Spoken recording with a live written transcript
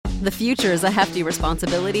The future is a hefty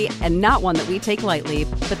responsibility and not one that we take lightly,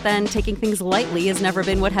 but then taking things lightly has never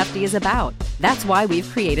been what Hefty is about. That's why we've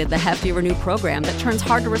created the Hefty Renew program that turns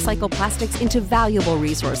hard-to-recycle plastics into valuable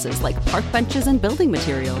resources like park benches and building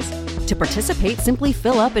materials. To participate, simply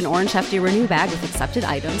fill up an orange Hefty Renew bag with accepted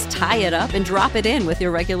items, tie it up, and drop it in with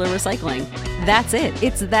your regular recycling. That's it.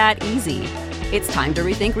 It's that easy. It's time to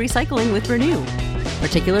rethink recycling with Renew.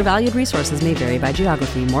 Particular valued resources may vary by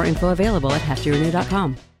geography. More info available at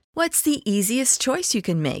heftyrenew.com. What's the easiest choice you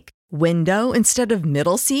can make? Window instead of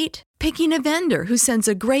middle seat? Picking a vendor who sends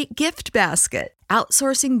a great gift basket?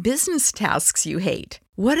 Outsourcing business tasks you hate?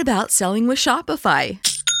 What about selling with Shopify?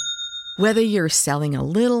 Whether you're selling a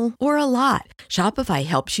little or a lot, Shopify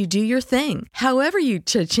helps you do your thing, however you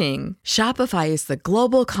cha-ching. Shopify is the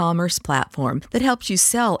global commerce platform that helps you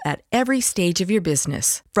sell at every stage of your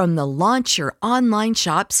business. From the launch your online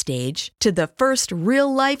shop stage to the first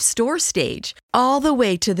real-life store stage, all the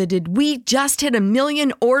way to the did we just hit a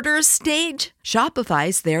million orders stage.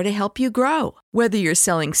 Shopify's there to help you grow. Whether you're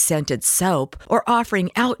selling scented soap or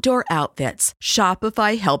offering outdoor outfits,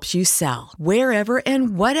 Shopify helps you sell. Wherever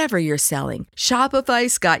and whatever you're selling,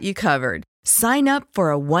 Shopify's got you covered. Sign up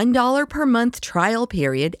for a $1 per month trial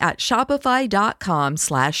period at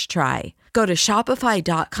shopify.com/try. Go to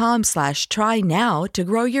shopify.com/try now to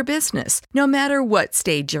grow your business, no matter what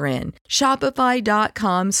stage you're in.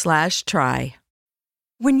 Shopify.com/try.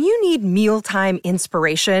 When you need mealtime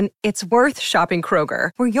inspiration, it's worth shopping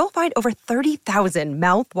Kroger, where you'll find over 30,000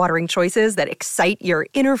 mouth-watering choices that excite your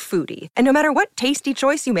inner foodie. And no matter what tasty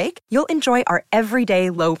choice you make, you'll enjoy our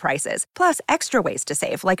everyday low prices, plus extra ways to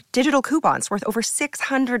save, like digital coupons worth over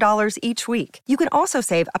 $600 each week. You can also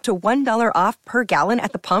save up to $1 off per gallon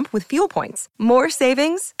at the pump with fuel points. More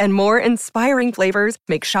savings and more inspiring flavors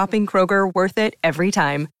make shopping Kroger worth it every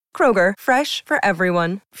time. Kroger, fresh for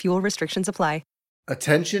everyone. Fuel restrictions apply.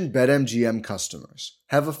 Attention BetMGM customers.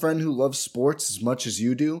 Have a friend who loves sports as much as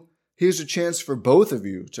you do? Here's a chance for both of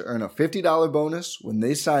you to earn a $50 bonus when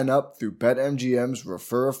they sign up through BetMGM's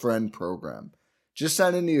Refer a Friend program. Just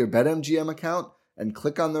sign into your BetMGM account and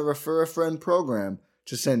click on the Refer a Friend program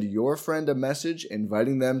to send your friend a message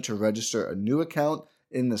inviting them to register a new account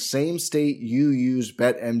in the same state you use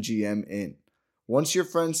BetMGM in. Once your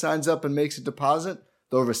friend signs up and makes a deposit,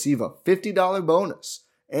 they'll receive a $50 bonus.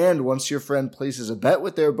 And once your friend places a bet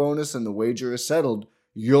with their bonus and the wager is settled,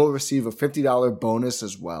 you'll receive a $50 bonus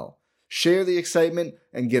as well. Share the excitement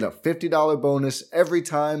and get a $50 bonus every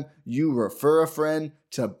time you refer a friend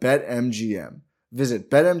to BetMGM. Visit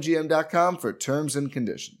BetMGM.com for terms and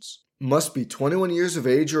conditions. Must be 21 years of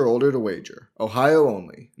age or older to wager. Ohio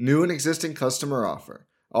only. New and existing customer offer.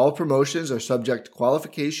 All promotions are subject to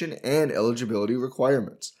qualification and eligibility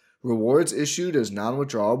requirements. Rewards issued as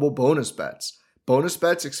non-withdrawable bonus bets. Bonus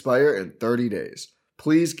bets expire in 30 days.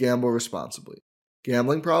 Please gamble responsibly.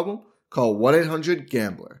 Gambling problem? Call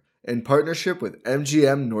 1-800-GAMBLER in partnership with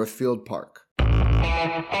MGM Northfield Park.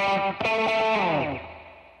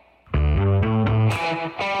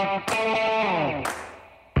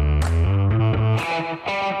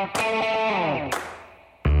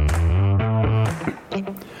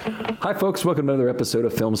 Hi, folks. Welcome to another episode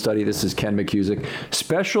of Film Study. This is Ken McCusick.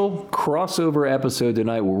 Special crossover episode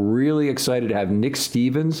tonight. We're really excited to have Nick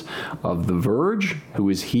Stevens of The Verge, who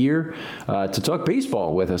is here to talk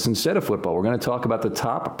baseball with us instead of football. We're going to talk about the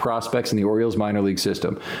top prospects in the Orioles minor league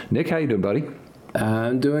system. Nick, how you doing, buddy?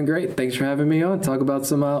 I'm doing great. Thanks for having me on. Talk about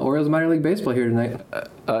some Orioles minor league baseball here tonight.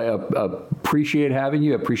 I appreciate having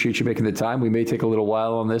you. I appreciate you making the time. We may take a little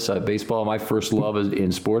while on this. Baseball, my first love is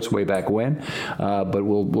in sports way back when. But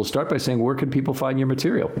we'll start by saying, where can people find your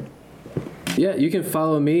material? Yeah, you can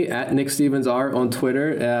follow me at Nick Stevens R on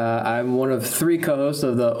Twitter. I'm one of 3 co-hosts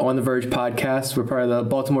of the On the Verge podcast. We're part of the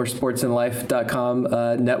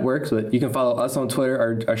BaltimoreSportsAndLife.com network. So you can follow us on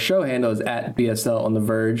Twitter. Our show handle is at BSL On the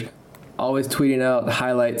Verge. Always tweeting out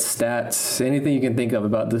highlights, stats, anything you can think of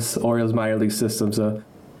about this Orioles minor league system. So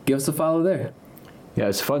give us a follow there. Yeah,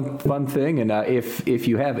 it's a fun thing. And if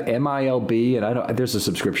you have MILB, and there's a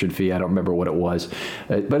subscription fee. I don't remember what it was,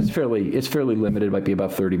 but it's fairly limited. It might be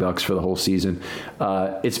about $30 for the whole season.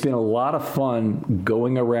 It's been a lot of fun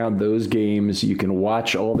going around those games. You can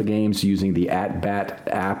watch all the games using the At-Bat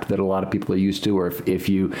app that a lot of people are used to, or if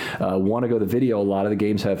you want to go to video, a lot of the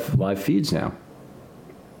games have live feeds now.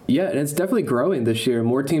 Yeah, and it's definitely growing this year.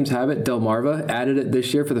 More teams have it. Delmarva added it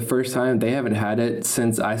this year for the first time. They haven't had it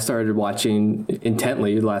since I started watching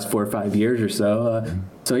intently the last 4 or 5 years or so.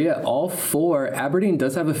 So yeah, all 4. Aberdeen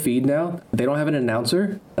does have a feed now. They don't have an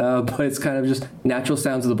announcer, but it's kind of just natural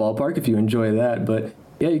sounds of the ballpark if you enjoy that. But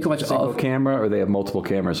yeah, you can watch single camera, or they have multiple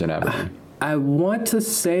cameras in Aberdeen. I want to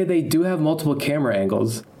say they do have multiple camera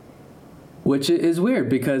angles. which is weird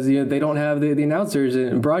because they don't have the announcers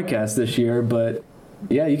and broadcast this year. But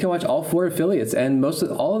yeah, you can watch all 4 affiliates and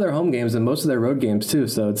all of their home games and most of their road games too.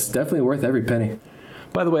 So it's definitely worth every penny.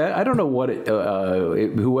 By the way, I don't know what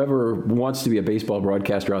whoever wants to be a baseball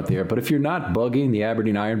broadcaster out there, but if you're not bugging the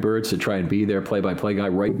Aberdeen Ironbirds to try and be their play-by-play guy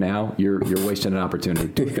right now, you're wasting an opportunity.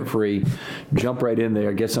 Do it for free. Jump right in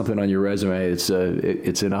there. Get something on your resume. It's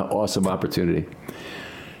an awesome opportunity.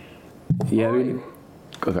 Yeah.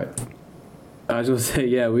 Okay. I was going to say,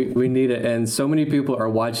 yeah, we need it. And so many people are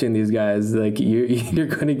watching these guys. Like, you're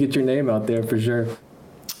going to get your name out there for sure.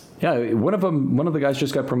 Yeah, one of the guys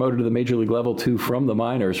just got promoted to the major league level too from the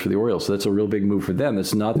minors for the Orioles. So that's a real big move for them.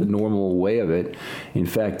 It's not the normal way of it. In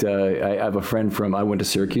fact, I have a friend I went to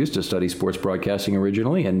Syracuse to study sports broadcasting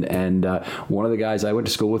originally, and one of the guys I went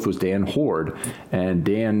to school with was Dan Hoard, and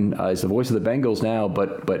Dan is the voice of the Bengals now,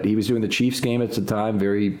 but he was doing the Chiefs game at the time.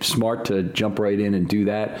 Very smart to jump right in and do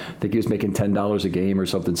that. I think he was making $10 a game or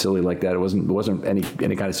something silly like that. It wasn't any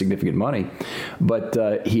kind of significant money,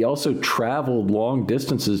 but he also traveled long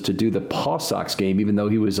distances to do the Paw Sox game, even though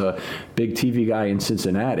he was a big TV guy in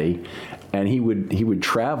Cincinnati, and he would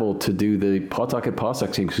travel to do the Pawtucket Paw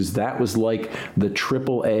Sox game because that was like the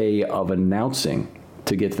AAA of announcing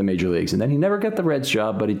to get to the major leagues. And then he never got the Reds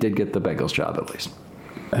job, but he did get the Bengals job at least.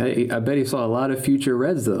 Hey, I bet he saw a lot of future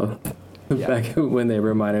Reds though, back when they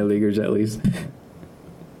were minor leaguers at least.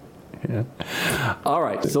 Yeah. All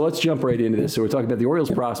right, so let's jump right into this. So we're talking about the Orioles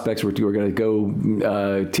prospects. We're going to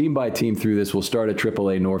go team by team through this. We'll start at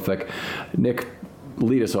AAA Norfolk. Nick,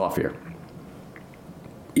 lead us off here.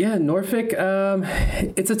 Yeah, Norfolk,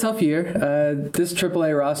 it's a tough year. This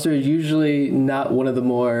AAA roster is usually not one of the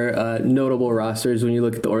more notable rosters when you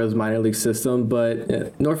look at the Orioles minor league system,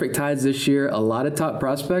 but Norfolk Tides this year, a lot of top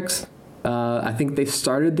prospects. I think they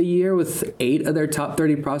started the year with 8 of their top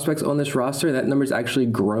 30 prospects on this roster. That number's actually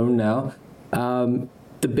grown now.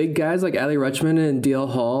 The big guys like Adley Rutschman and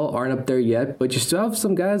DL Hall aren't up there yet, but you still have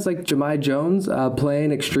some guys like Jahmai Jones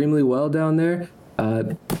playing extremely well down there.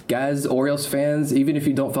 Guys, Orioles fans, even if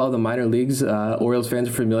you don't follow the minor leagues, Orioles fans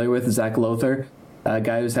are familiar with Zach Lothar, a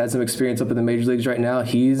guy who's had some experience up in the major leagues right now.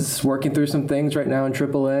 He's working through some things right now in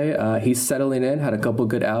AAA. He's settling in, had a couple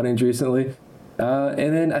good outings recently.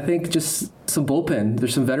 And then I think just some bullpen.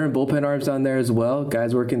 There's some veteran bullpen arms down there as well,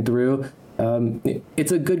 guys working through.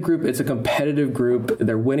 It's a good group. It's a competitive group.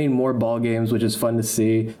 They're winning more ball games, which is fun to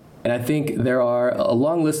see. And I think there are a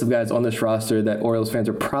long list of guys on this roster that Orioles fans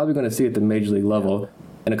are probably going to see at the major league level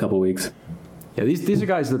in a couple weeks. Yeah, these are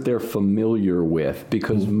guys that they're familiar with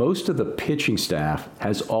because most of the pitching staff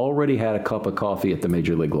has already had a cup of coffee at the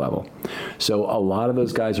major league level. So a lot of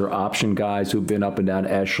those guys are option guys who've been up and down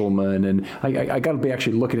Eshelman, and I got to be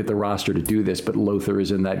actually looking at the roster to do this, but Lothar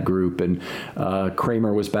is in that group, and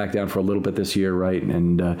Kramer was back down for a little bit this year, right?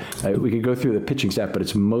 And we could go through the pitching staff, but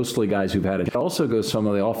it's mostly guys who've had it. It also goes some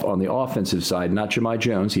of on the offensive side, not Jahmai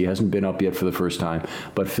Jones, he hasn't been up yet for the first time,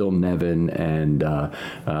 but Phil Nevin and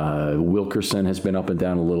Wilkerson has been up and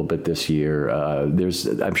down a little bit this year.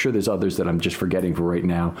 I'm sure there's others that I'm just forgetting for right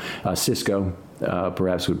now. Cisco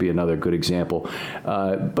perhaps would be another good example.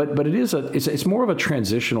 But it's more of a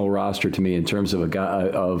transitional roster to me in terms of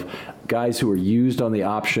guys who are used on the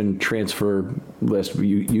option transfer list,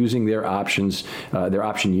 using their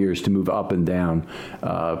option years to move up and down,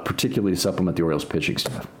 particularly to supplement the Orioles pitching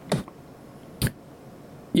staff.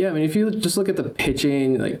 Yeah, I mean, if you just look at the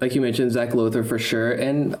pitching, like you mentioned, Zach Lothar for sure.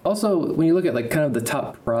 And also, when you look at kind of the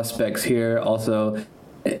top prospects here, also,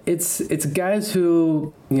 it's guys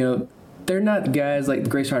who, they're not guys like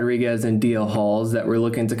Grace Rodriguez and DL Halls that we're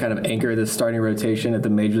looking to kind of anchor the starting rotation at the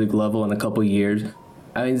major league level in a couple years.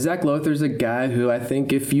 I mean, Zach Lothar's a guy who I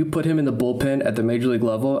think if you put him in the bullpen at the major league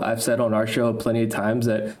level, I've said on our show plenty of times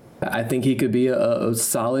that I think he could be a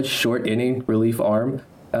solid short inning relief arm.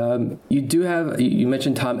 You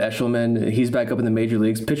mentioned Tom Eshelman. He's back up in the major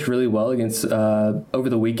leagues, pitched really well against over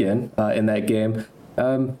the weekend in that game.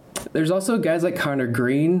 There's also guys like Connor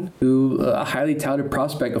Green, who a highly touted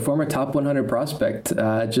prospect, a former top 100 prospect.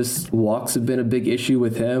 Just walks have been a big issue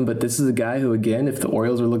with him, but this is a guy who, again, if the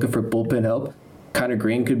Orioles are looking for bullpen help, Connor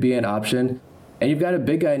Green could be an option. And you've got a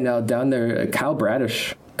big guy now down there, Kyle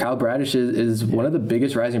Bradish. Kyle Bradish is one of the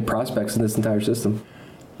biggest rising prospects in this entire system.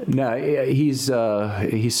 No, he's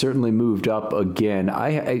certainly moved up again.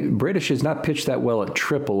 Bradish has not pitched that well at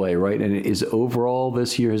AAA, right? And his overall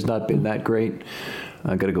this year has not been that great.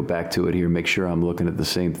 I got to go back to it here, make sure I'm looking at the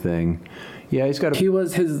same thing. Yeah, he's got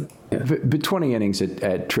 20 innings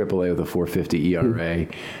at AAA with a 4.50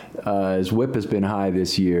 ERA. His WHIP has been high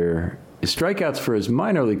this year. His strikeouts for his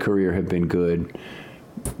minor league career have been good,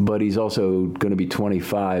 but he's also going to be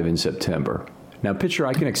 25 in September. Now, pitcher,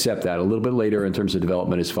 I can accept that. A little bit later in terms of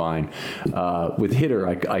development is fine. With hitter,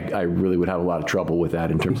 I really would have a lot of trouble with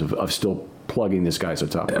that in terms of still plugging this guy as a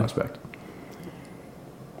top prospect.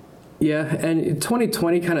 Yeah, and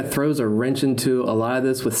 2020 kind of throws a wrench into a lot of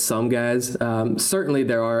this with some guys. Certainly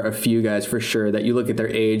there are a few guys for sure that you look at their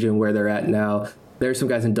age and where they're at now. There's some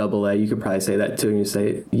guys in Double-A, you could probably say that too, and you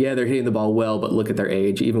say, yeah, they're hitting the ball well, but look at their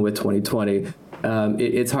age, even with 2020.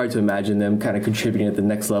 It's hard to imagine them kind of contributing at the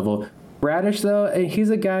next level. Bradish, though,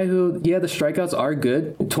 he's a guy who, the strikeouts are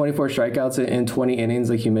good. 24 strikeouts in 20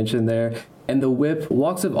 innings, like you mentioned there. And the whip,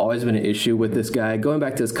 walks have always been an issue with this guy. Going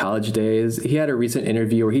back to his college days, he had a recent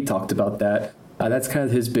interview where he talked about that. That's kind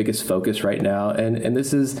of his biggest focus right now. And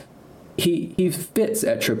this is, he fits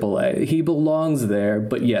at AAA. He belongs there.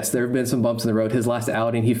 But yes, there have been some bumps in the road. His last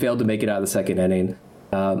outing, he failed to make it out of the second inning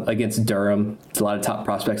against Durham. It's a lot of top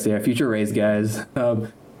prospects there, future Rays guys.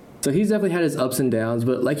 So he's definitely had his ups and downs,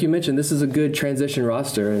 but like you mentioned, this is a good transition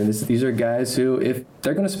roster, and these are guys who, if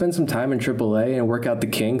they're going to spend some time in AAA and work out the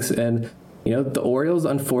kinks, and the Orioles,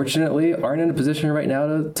 unfortunately, aren't in a position right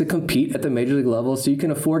now to compete at the major league level, so you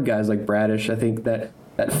can afford guys like Bradish. I think that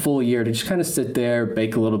full year to just kind of sit there,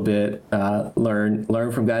 bake a little bit,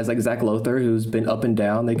 learn from guys like Zach Lothar, who's been up and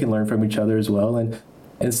down. They can learn from each other as well,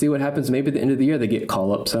 and see what happens. Maybe at the end of the year they get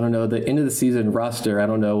call-ups. I don't know. The end of the season roster, I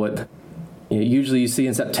don't know what. Usually you see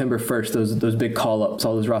in September 1st those big call-ups,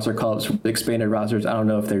 all those roster call-ups, expanded rosters. I don't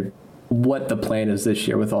know if they're what the plan is this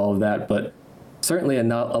year with all of that, but certainly a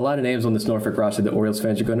lot of names on this Norfolk roster that Orioles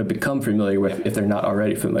fans are going to become familiar with if they're not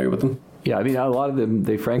already familiar with them. Yeah, I mean, a lot of them,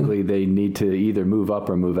 they need to either move up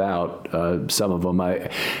or move out. Some of them,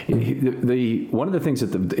 one of the things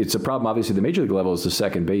that it's a problem. Obviously, the major league level is the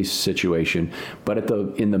second base situation, but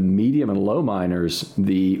in the medium and low minors,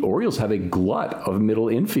 the Orioles have a glut of middle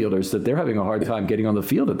infielders that they're having a hard time getting on the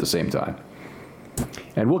field at the same time.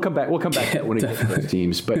 And we'll come back to one of those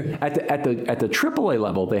teams. But at the AAA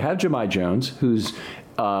level, they have Jahmai Jones, who's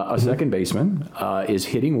a second baseman, is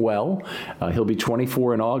hitting well. He'll be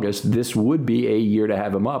 24 in August. This would be a year to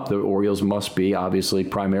have him up. The Orioles must be obviously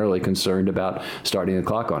primarily concerned about starting the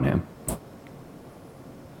clock on him.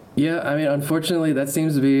 Yeah, I mean, unfortunately, that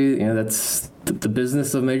seems to be, that's the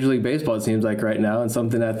business of Major League Baseball, it seems like right now, and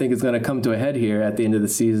something I think is going to come to a head here at the end of the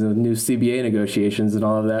season with new CBA negotiations and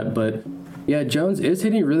all of that. But yeah, Jones is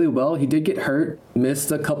hitting really well. He did get hurt,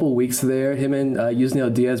 missed a couple weeks there. Him and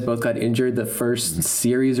Yusniel Diaz both got injured the first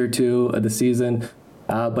series or two of the season.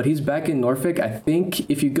 But he's back in Norfolk. I think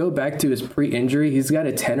if you go back to his pre-injury, he's got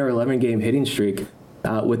a 10 or 11 game hitting streak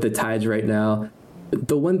with the Tides right now.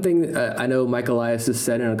 The one thing I know Mike Elias has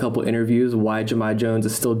said in a couple interviews why Jahmai Jones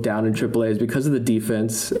is still down in AAA is because of the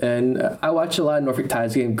defense. And I watched a lot of Norfolk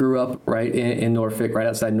Tides games, grew up right in Norfolk, right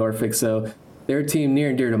outside Norfolk. So they're a team near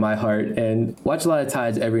and dear to my heart, and watch a lot of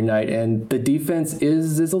Tides every night. And the defense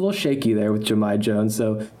is a little shaky there with Jahmai Jones.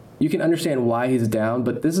 So you can understand why he's down.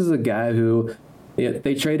 But this is a guy who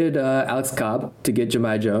they traded Alex Cobb to get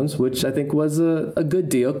Jahmai Jones, which I think was a good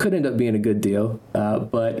deal. Could end up being a good deal.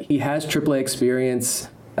 But he has AAA experience.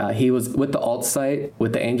 He was with the alt site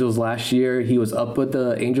with the Angels last year. He was up with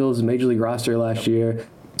the Angels Major League roster last year.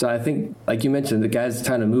 So I think, like you mentioned, the guy's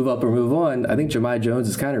trying to move up or move on. I think Jahmai Jones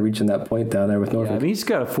is kind of reaching that point down there with Norfolk. Yeah, I mean, he's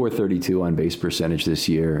got a .432 on base percentage this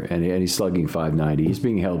year, and he's slugging .590. He's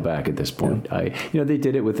being held back at this point. Yeah. They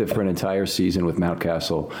did it for an entire season with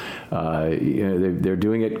Mountcastle. They're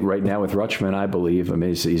doing it right now with Rutschman, I believe. I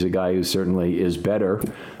mean, he's a guy who certainly is better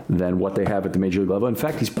than what they have at the major league level. In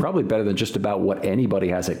fact, he's probably better than just about what anybody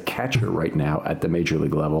has at catcher right now at the major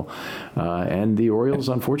league level. And the Orioles,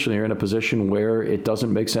 unfortunately, are in a position where it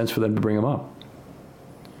doesn't make sense for them to bring him up.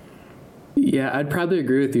 Yeah, I'd probably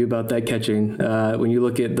agree with you about that catching when you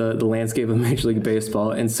look at the landscape of Major League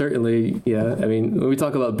Baseball. And certainly, yeah, I mean, when we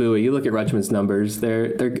talk about Bowie, you look at Rutschman's numbers,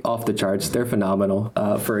 they're off the charts. They're phenomenal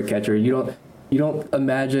for a catcher. You don't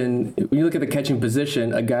imagine, when you look at the catching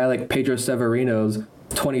position, a guy like Pedro Severino's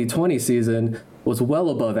 2020 season was well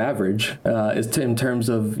above average in terms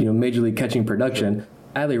of Major League catching production.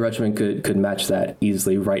 Adley Rutschman could match that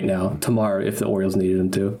easily right now, tomorrow, if the Orioles needed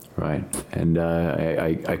him to. Right, and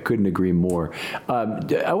I couldn't agree more.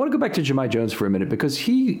 I want to go back to Jahmai Jones for a minute because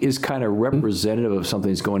he is kind of representative of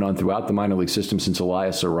something that's going on throughout the minor league system since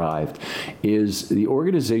Elias arrived. Is the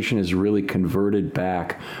organization has really converted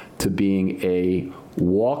back to being a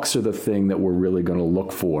walks are the thing that we're really going to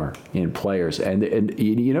look for in players. And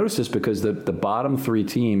you notice this because the bottom three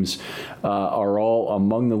teams are all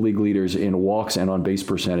among the league leaders in walks and on base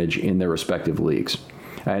percentage in their respective leagues.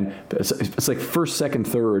 And it's like first, second,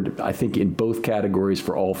 third, I think, in both categories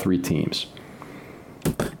for all three teams.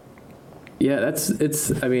 Yeah,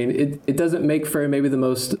 it doesn't make for maybe the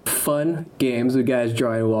most fun games with guys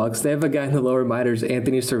drawing walks. They have a guy in the lower minors,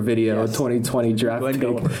 Anthony Servideo, 2020 draft pick.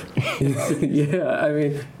 Yeah, I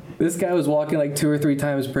mean, this guy was walking like 2 or 3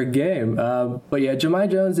 times per game. But yeah, Jahmai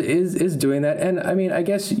Jones is doing that. And I mean, I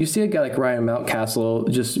guess you see a guy like Ryan Mountcastle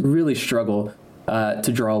just really struggle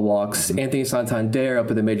to draw walks. Anthony Santander up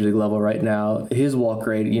at the major league level right now, his walk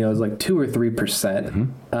rate, is like 2 or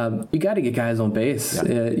 3%. You got to get guys on base.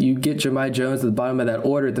 Yeah. You get Jahmai Jones at the bottom of that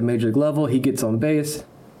order at the major league level. He gets on base.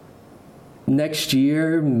 Next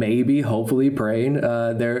year, maybe, hopefully, praying,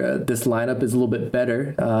 this lineup is a little bit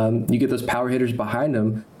better. You get those power hitters behind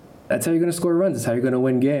him. That's how you're going to score runs. That's how you're going to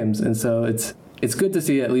win games. And so it's good to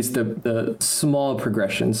see at least the small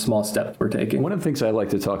progression, small steps we're taking. One of the things I like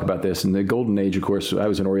to talk about this, in the golden age, of course, I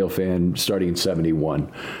was an Oriole fan starting in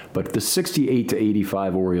 71, but the 68 to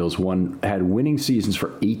 85 Orioles had winning seasons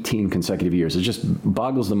for 18 consecutive years. It just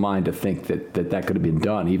boggles the mind to think that could have been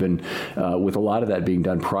done, even with a lot of that being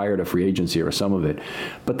done prior to free agency or some of it.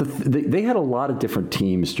 But they had a lot of different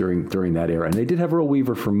teams during that era, and they did have Earl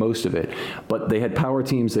Weaver for most of it, but they had power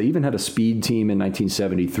teams. They even had a speed team in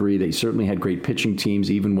 1973. They certainly had great pitching teams,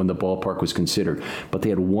 even when the ballpark was considered. But they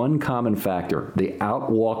had one common factor. They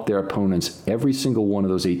outwalked their opponents every single one of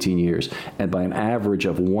those 18 years, and by an average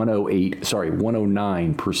of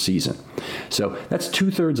 109 per season. So that's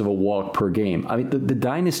 2/3 of a walk per game. I mean, the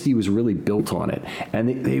dynasty was really built on it,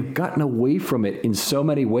 and they've gotten away from it in so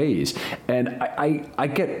many ways. And I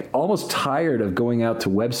get almost tired of going out to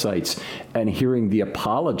websites and hearing the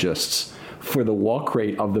apologists for the walk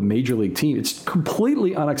rate of the major league team. It's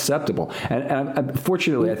completely unacceptable. And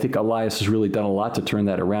fortunately, I think Elias has really done a lot to turn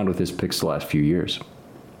that around with his picks the last few years.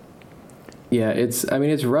 Yeah, it's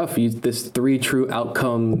rough. This 3 true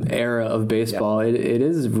outcome era of baseball, yeah. It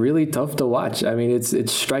is really tough to watch. I mean, it's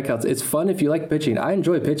strikeouts. It's fun if you like pitching. I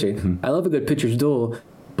enjoy pitching. Mm-hmm. I love a good pitcher's duel,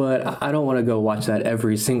 but I don't want to go watch that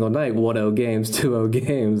every single night, 1-0 games, 2-0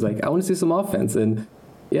 games. Like, I want to see some offense. And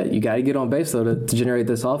yeah, you got to get on base, though, to generate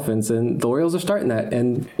this offense. And the Orioles are starting that.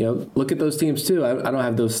 And, look at those teams, too. I don't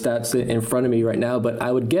have those stats in front of me right now, but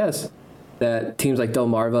I would guess that teams like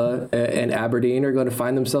Delmarva and Aberdeen are going to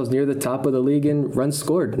find themselves near the top of the league in runs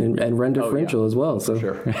scored and run differential as well. So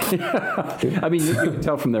sure. I mean, you can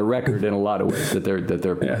tell from their record in a lot of ways that they're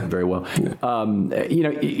very well.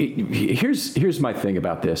 Here's my thing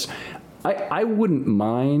about this. I wouldn't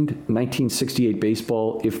mind 1968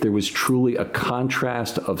 baseball if there was truly a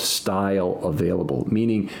contrast of style available,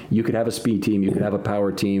 meaning you could have a speed team, you could have a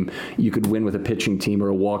power team, you could win with a pitching team or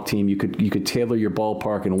a walk team, you could tailor your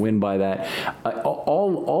ballpark and win by that.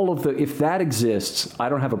 If that exists, I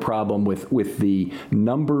don't have a problem with the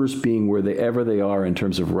numbers being wherever they are in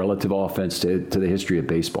terms of relative offense to the history of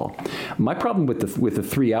baseball. My problem with the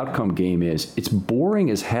 3 outcome game is it's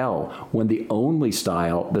boring as hell when the only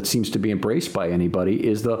style that seems to be embraced by anybody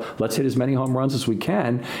is let's hit as many home runs as we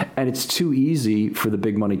can, and it's too easy for the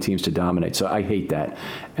big money teams to dominate. So I hate that.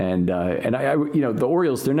 And the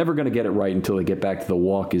Orioles, they're never going to get it right until they get back to the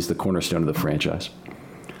walk is the cornerstone of the franchise.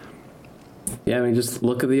 Yeah, I mean, just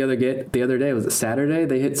look at the other day. Was it Saturday?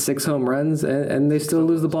 They hit 6 home runs and they still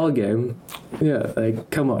lose the ball game. Yeah, like,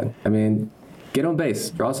 come on. I mean, get on base,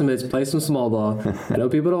 draw some hits, play some small ball. I know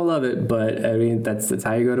people don't love it, but I mean, that's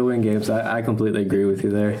how you go to win games. I completely agree with you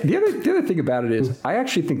there. The other thing about it is, I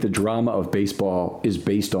actually think the drama of baseball is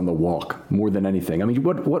based on the walk more than anything. I mean,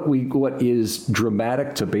 what is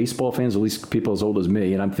dramatic to baseball fans, at least people as old as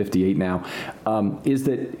me, and I'm 58 now, is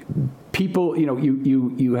that people,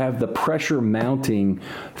 you have the pressure mounting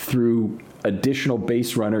through additional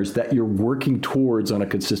base runners that you're working towards on a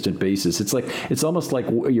consistent basis. It's almost like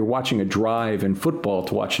you're watching a drive in football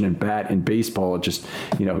to watch an at bat in baseball. It just,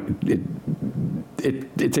 it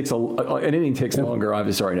takes an inning takes longer.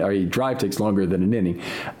 A drive takes longer than an inning.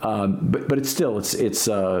 But it's still it's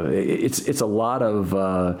a lot of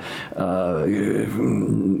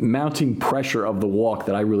mounting pressure of the walk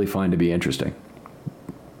that I really find to be interesting.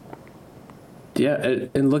 Yeah,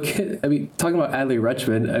 and talking about Adley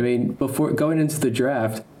Rutschman, before going into the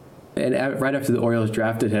draft, and right after the Orioles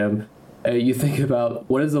drafted him, you think about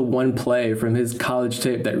what is the one play from his college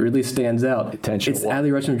tape that really stands out. Intentional walk.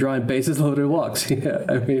 Adley Rutschman drawing bases loaded walks.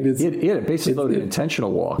 Yeah, he had a bases loaded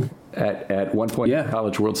intentional walk at one point in the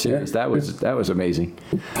College World Series. Yeah. That was amazing.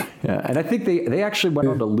 Yeah, and I think they actually went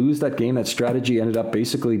on to lose that game. That strategy ended up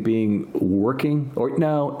basically being working, or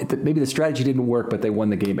no, maybe the strategy didn't work, but they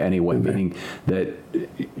won the game anyway. Okay. Meaning that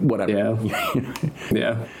whatever. Yeah.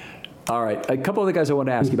 Yeah. All right, a couple of the guys I want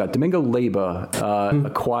to ask you about. Domingo Leyba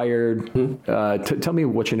acquired. Tell me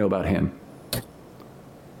what you know about him.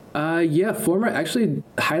 Yeah, former actually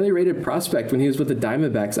highly rated prospect when he was with the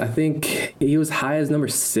Diamondbacks. I think he was high as number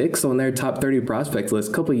 6 on their top 30 prospects list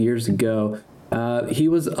a couple of years ago. He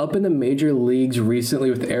was up in the major leagues recently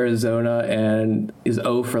with Arizona and is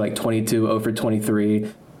 0 for like 22, 0 for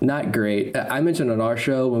 23. Not great. I mentioned on our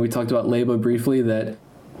show when we talked about Leyba briefly that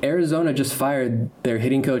Arizona just fired their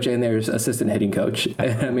hitting coach and their assistant hitting coach.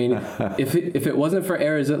 I mean, if it wasn't for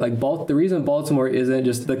Arizona, like the reason Baltimore isn't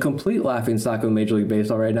just the complete laughingstock of Major League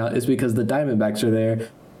Baseball right now is because the Diamondbacks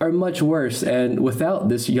are much worse, and without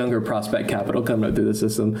this younger prospect capital coming up through the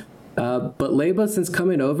system. But Leyba, since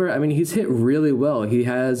coming over, I mean, he's hit really well. He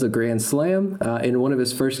has a grand slam in one of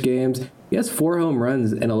his first games. He has 4 home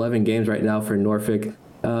runs in 11 games right now for Norfolk.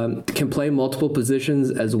 Can play multiple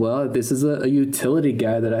positions as well. This is a utility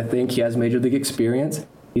guy that I think he has major league experience.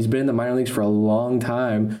 He's been in the minor leagues for a long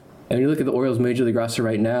time. And when you look at the Orioles major league roster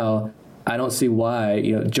right now, I don't see why,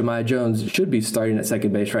 Jahmai Jones should be starting at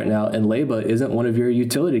second base right now. And Leyba isn't one of your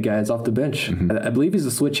utility guys off the bench. Mm-hmm. I believe he's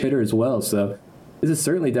a switch hitter as well. So this is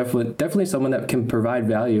certainly definitely someone that can provide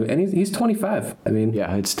value, and he's 25. I mean,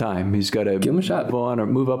 yeah, it's time. He's got to give him a shot.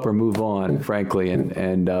 Move up or move on, frankly,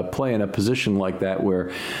 and play in a position like that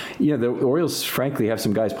where, the Orioles, frankly, have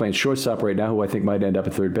some guys playing shortstop right now who I think might end up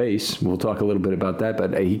at third base. We'll talk a little bit about that,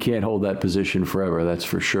 but he can't hold that position forever. That's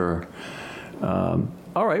for sure.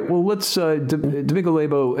 All right, well, let's Domingo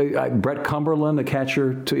Leyba, Brett Cumberland, the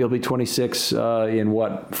catcher, he'll be 26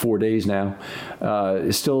 in 4 days now.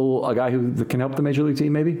 Is still a guy who can help the major league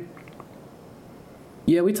team, maybe?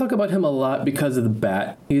 Yeah, we talk about him a lot because of the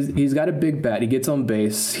bat. He's got a big bat. He gets on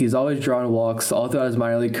base. He's always drawing walks all throughout his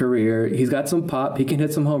minor league career. He's got some pop. He can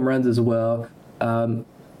hit some home runs as well.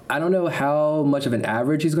 I don't know how much of an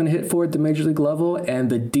average he's going to hit for at the major league level, and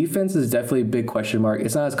the defense is definitely a big question mark.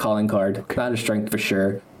 It's not his calling card, not his strength for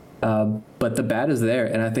sure, but the bat is there,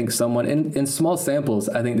 and I think someone, in small samples,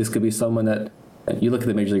 I think this could be someone that, you look at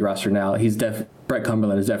the major league roster now, Brett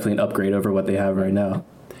Cumberland is definitely an upgrade over what they have right now.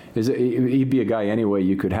 He'd be a guy anyway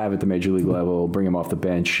you could have at the major league level, bring him off the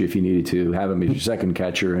bench if you needed to, have him as your second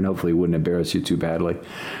catcher, and hopefully wouldn't embarrass you too badly.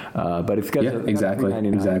 But if he's got exactly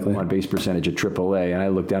on base percentage at AAA, and I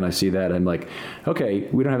look down, I see that, I'm like, okay,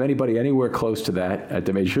 we don't have anybody anywhere close to that at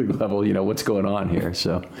the major league level. What's going on here?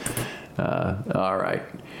 So, all right.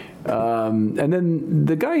 And then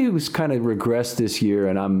the guy who's kind of regressed this year,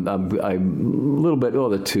 and I'm a little bit,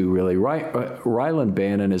 the two really. Rylan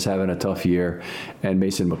Bannon is having a tough year, and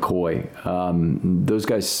Mason McCoy. Those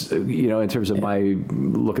guys, in terms of my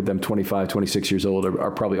look at them, 25, 26 years old,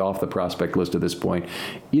 are probably off the prospect list at this point.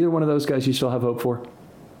 Either one of those guys you still have hope for?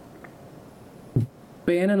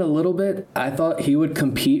 Bannon a little bit. I thought he would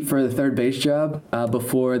compete for the third base job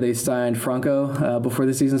before they signed Franco, before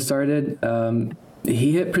the season started.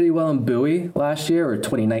 He hit pretty well in Bowie last year, or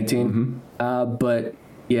 2019. Mm-hmm. But,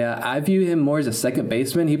 yeah, I view him more as a second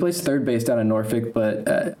baseman. He plays third base down in Norfolk, but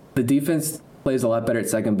the defense plays a lot better at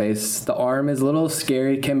second base. The arm is a little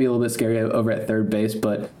scary, can be a little bit scary over at third base,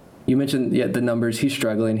 but you mentioned the numbers. He's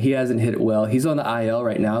struggling. He hasn't hit it well. He's on the IL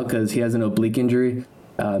right now because he has an oblique injury.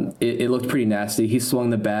 It looked pretty nasty. He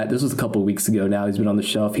swung the bat. This was a couple of weeks ago now. He's been on the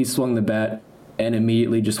shelf. He swung the bat and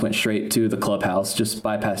immediately just went straight to the clubhouse, just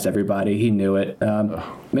bypassed everybody. He knew it.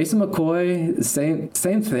 Mason McCoy,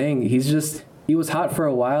 same thing. He was hot for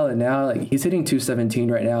a while, and now he's hitting 217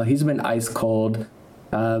 right now. He's been ice cold.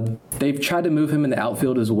 They've tried to move him in the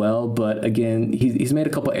outfield as well, but again, he's made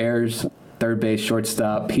a couple errors. Third base,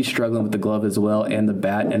 shortstop. He's struggling with the glove as well and the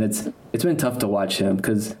bat, and it's been tough to watch him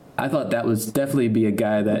because I thought that was definitely be a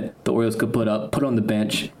guy that the Orioles could put on the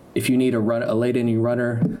bench. If you need a late inning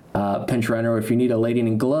runner, pinch runner, or if you need a late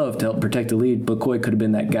inning glove to help protect the lead, McCoy could have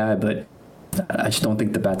been that guy, but I just don't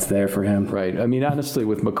think the bat's there for him. Right. I mean, honestly,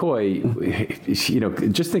 with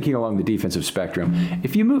McCoy, just thinking along the defensive spectrum,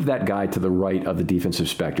 if you move that guy to the right of the defensive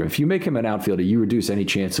spectrum, if you make him an outfielder, you reduce any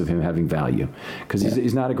chance of him having value because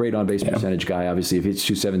he's not a great on-base percentage guy. Obviously, if it's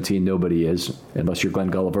 217, nobody is, unless you're Glenn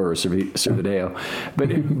Gulliver or Cervideo.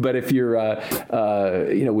 But if you're,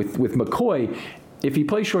 with McCoy, if he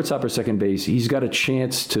plays shortstop or second base, he's got a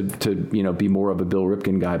chance to be more of a Bill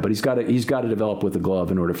Ripken guy, but he's got to develop with the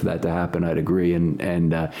glove in order for that to happen. I'd agree.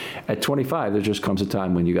 And at 25, there just comes a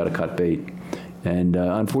time when you got to cut bait. And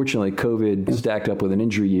unfortunately, COVID stacked up with an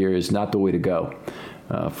injury year is not the way to go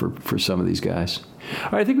for some of these guys.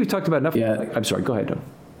 All right, I think we've talked about enough. Yeah. I'm sorry. Go ahead, Doug.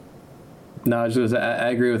 No, I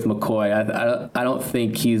agree with McCoy. I don't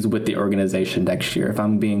think he's with the organization next year, if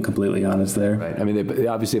I'm being completely honest there. Right. I mean, they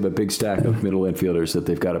obviously have a big stack of middle infielders that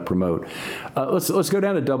they've got to promote. Let's go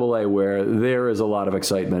down to Double-A, where there is a lot of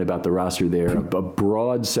excitement about the roster there. A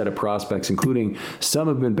broad set of prospects, including some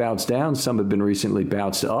have been bounced down, some have been recently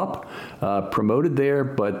bounced up, promoted there.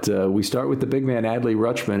 But we start with the big man, Adley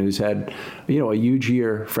Rutschman, who's had a huge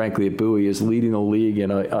year, frankly, at Bowie, is leading the league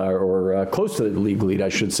or close to the league lead, I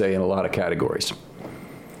should say, in a lot of categories.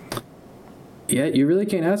 Yeah, you really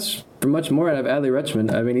can't ask for much more out of Adley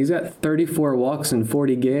Rutschman. I mean, he's got 34 walks in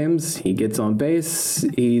 40 games. He gets on base.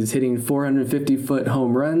 He's hitting 450-foot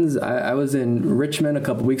home runs. I was in Richmond a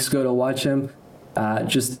couple weeks ago to watch him.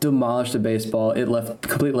 Just demolished the baseball. It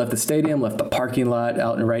completely left the stadium, left the parking lot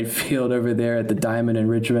out in right field over there at the Diamond in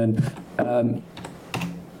Richmond.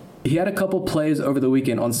 He had a couple plays over the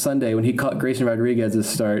weekend on Sunday when he caught Grayson Rodriguez's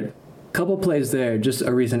start. Couple plays there, just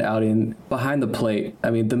a recent outing behind the plate. I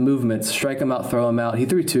mean, the movements, strike him out, throw him out. He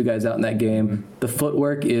threw 2 guys out in that game. The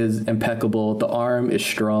footwork is impeccable. The arm is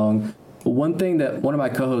strong. One thing that one of my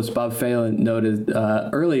co-hosts, Bob Phelan, noted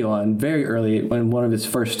early on, very early, when one of his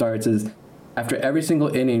first starts is after every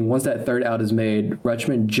single inning, once that third out is made,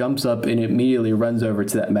 Rutschman jumps up and immediately runs over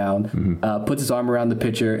to that mound, puts his arm around the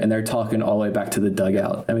pitcher, and they're talking all the way back to the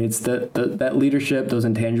dugout. I mean, it's that leadership, those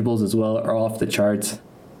intangibles as well are off the charts.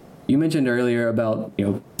 You mentioned earlier about,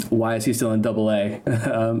 why is he still in Double-A?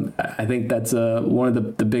 I think that's one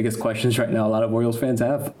of the biggest questions right now a lot of Orioles fans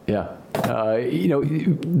have. Yeah.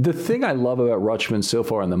 The thing I love about Rutschman so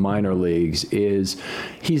far in the minor leagues is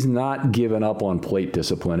he's not given up on plate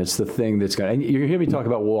discipline. It's the thing that's going to, and you're hearing me talk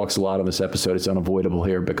about walks a lot on this episode. It's unavoidable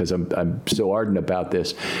here because I'm so ardent about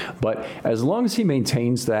this. But as long as he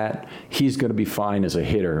maintains that, he's going to be fine as a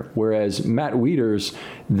hitter. Whereas Matt Wieters,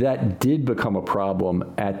 that did become a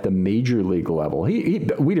problem at the major league level.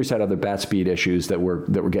 Wieters had other bat speed issues that were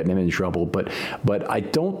getting him in trouble, but I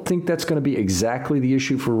don't think that's going to be exactly the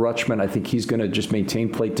issue for Rutschman. I think he's going to just maintain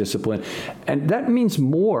plate discipline. And that means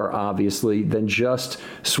more, obviously, than just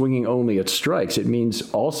swinging only at strikes. It means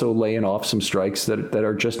also laying off some strikes that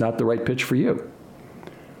are just not the right pitch for you.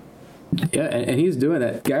 Yeah, and he's doing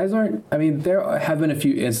that. There have been a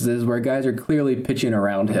few instances where guys are clearly pitching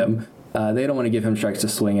around him. They don't want to give him strikes to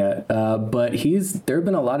swing at. But there have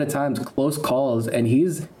been a lot of times close calls, and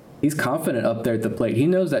he's confident up there at the plate. He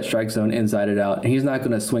knows that strike zone inside and out, and he's not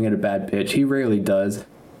going to swing at a bad pitch. He rarely does.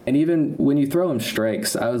 And even when you throw him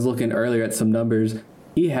strikes, I was looking earlier at some numbers,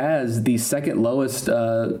 he has the second lowest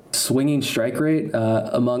swinging strike rate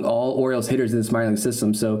among all Orioles hitters in this minor league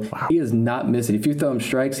system. So wow. He is not missing. If you throw him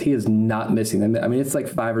strikes, he is not missing them. I mean, it's like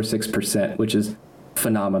 5 or 6%, which is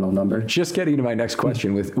phenomenal number. Just getting to my next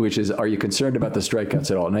question, which is, are you concerned about the strikeouts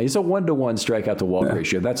at all? Now, he's a 1-to-1 strikeout to walk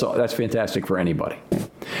ratio. That's fantastic for anybody.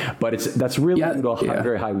 But that's really due to a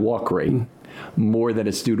very high walk rate. More than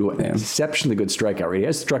it's due to an exceptionally good strikeout rate. He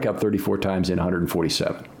has struck out 34 times in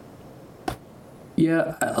 147.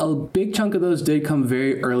 Yeah, a big chunk of those did come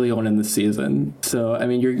very early on in the season. So, I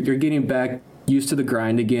mean, you're getting back used to the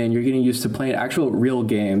grind again. You're getting used to playing actual real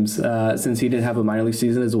games since he didn't have a minor league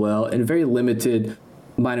season as well. And very limited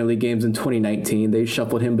minor league games in 2019. They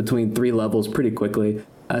shuffled him between 3 levels pretty quickly.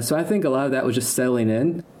 So I think a lot of that was just settling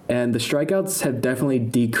in. And the strikeouts have definitely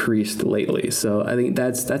decreased lately. So I think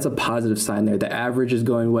that's a positive sign there. The average is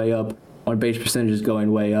going way up. On base percentage is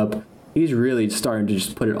going way up. He's really starting to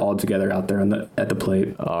just put it all together out there at the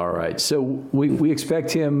plate. All right. So we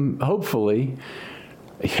expect him, hopefully.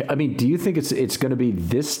 I mean, do you think it's going to be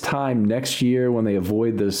this time next year when they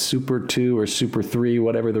avoid the Super 2 or Super 3,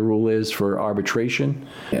 whatever the rule is for arbitration?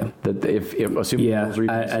 Yeah. That if assuming the rules are even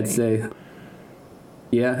I'd say.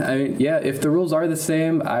 Yeah, if the rules are the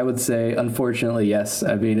same, I would say, unfortunately, yes.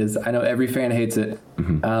 I mean, I know every fan hates it,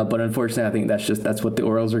 but unfortunately, I think that's what the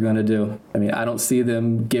Orioles are going to do. I mean, I don't see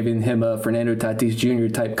them giving him a Fernando Tatis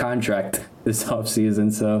Jr. type contract this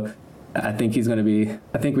offseason, so I think he's going to be.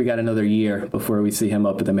 I think we got another year before we see him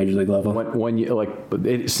up at the major league level. One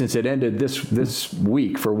year, since it ended this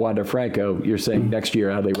week for Wander Franco, you're saying next year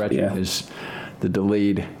Adley Rutschman is the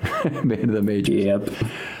delayed man of the majors. Yep.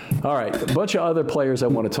 All right, a bunch of other players I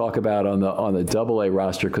want to talk about on the Double-A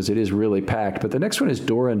roster because it is really packed. But the next one is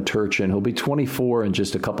Doran Turchin. He'll be 24 in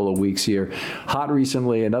just a couple of weeks here. Hot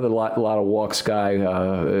recently, another lot of walks guy,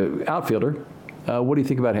 outfielder. What do you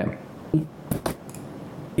think about him?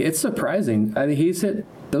 It's surprising. I mean, he's hit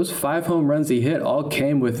those 5 home runs he hit all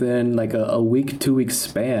came within like a week, 2 week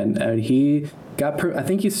span. And he I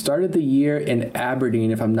think he started the year in Aberdeen,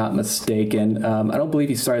 if I'm not mistaken. I don't believe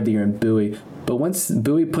he started the year in Bowie. But once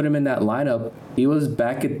Bowie put him in that lineup, he was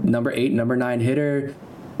back at number 8, number 9 hitter.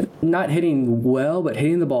 not hitting well, but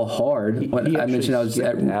hitting the ball hard. I mentioned I was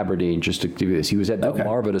at Aberdeen, just to give you this. He was at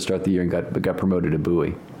Delmarva to start the year and got promoted to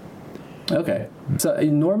Bowie. Okay. So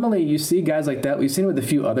normally you see guys like that. We've seen it with a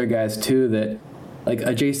few other guys too, that like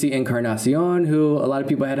a JC Encarnacion, who a lot of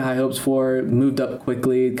people had high hopes for, moved up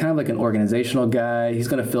quickly, kind of like an organizational guy. He's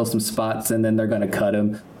going to fill some spots and then they're going to cut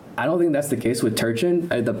him. I don't think that's the case with Turchin.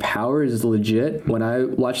 The power is legit. When I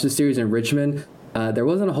watched the series in Richmond, there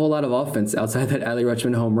wasn't a whole lot of offense outside that Adley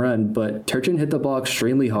Rutschman home run, but Turchin hit the ball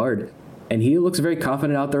extremely hard. And he looks very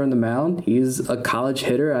confident out there on the mound. He's a college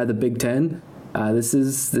hitter out of the Big Ten. This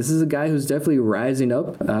is a guy who's definitely rising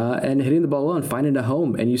up and hitting the ball well and finding a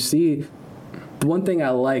home. And you see, the one thing I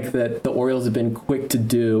like that the Orioles have been quick to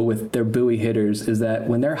do with their Bowie hitters is that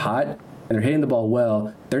when they're hot and they're hitting the ball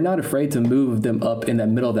well, they're not afraid to move them up in the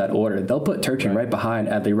middle of that order. They'll put Turchin right behind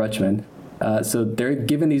Adley Rutschman. So they're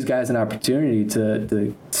giving these guys an opportunity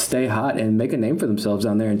to stay hot and make a name for themselves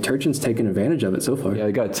down there, and Turchin's taking advantage of it so far. Yeah,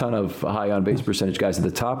 they got a ton of high on-base percentage guys at the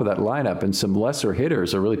top of that lineup, and some lesser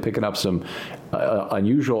hitters are really picking up some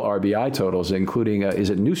unusual RBI totals, including, is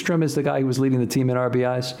it Newstrom is the guy who was leading the team in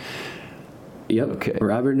RBIs? Yep. Okay.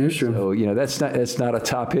 Robert Newstrom. So that's not a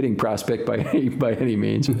top hitting prospect by any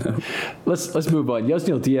means. No. Let's move on.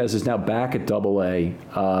 Yusniel Diaz is now back at AA.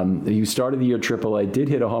 He started the year AAA. Did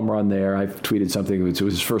hit a home run there. I've tweeted something. It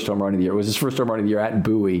was his first home run of the year. It was his first home run of the year at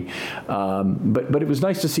Bowie. But it was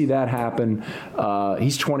nice to see that happen.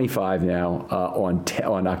 He's 25 now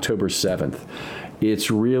on October 7th. It's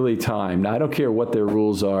really time. Now, I don't care what their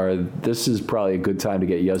rules are. This is probably a good time to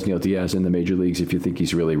get Yusniel Diaz in the major leagues if you think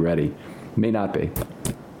he's really ready. May not be.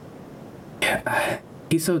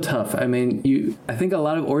 He's so tough. I mean, I think a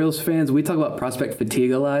lot of Orioles fans, we talk about prospect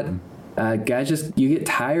fatigue a lot. Guys you get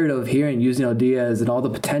tired of hearing Yusniel Diaz and all the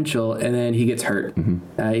potential, and then he gets hurt.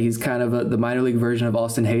 Mm-hmm. He's kind of the minor league version of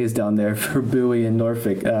Austin Hayes down there for Bowie and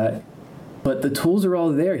Norfolk. But the tools are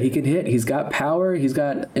all there. He can hit. He's got power. He's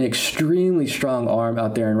got an extremely strong arm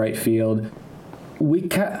out there in right field. We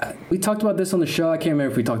talked about this on the show. I can't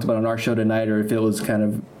remember if we talked about it on our show tonight or if it was kind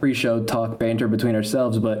of pre-show talk banter between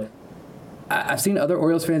ourselves, but I've seen other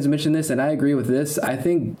Orioles fans mention this, and I agree with this. I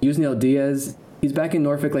think Yusniel Diaz, he's back in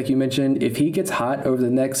Norfolk, like you mentioned. If he gets hot over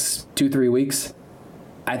the next 2-3 weeks,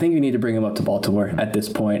 I think you need to bring him up to Baltimore at this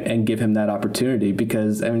point and give him that opportunity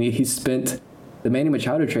because, I mean, he spent the Manny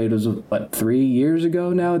Machado trade was, 3 years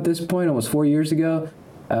ago now at this point, almost 4 years ago.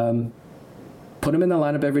 Put him in the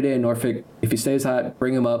lineup every day in Norfolk. If he stays hot,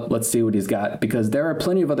 bring him up. Let's see what he's got. Because there are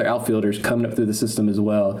plenty of other outfielders coming up through the system as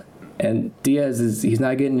well. And Diaz, he's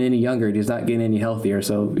not getting any younger. He's not getting any healthier.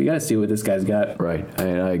 So you got to see what this guy's got. Right.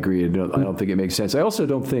 I agree. I don't think it makes sense. I also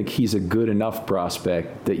don't think he's a good enough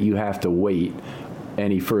prospect that you have to wait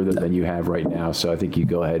any further than you have right now. So I think you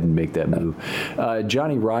go ahead and make that move.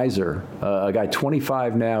 Johnny Reiser, a guy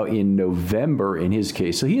 25 now in November in his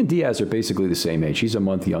case. So he and Diaz are basically the same age. He's a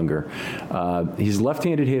month younger. He's a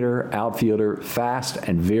left-handed hitter, outfielder, fast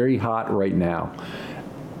and very hot right now.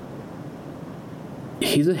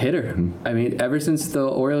 He's a hitter. Mm-hmm. I mean, ever since the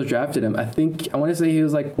Orioles drafted him, I want to say he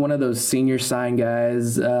was like one of those senior sign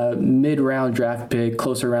guys, mid-round draft pick,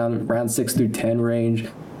 close around round 6 through 10 range.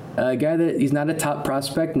 A guy that he's not a top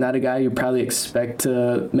prospect, not a guy you probably expect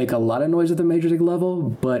to make a lot of noise at the major league level,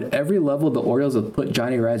 but every level the Orioles have put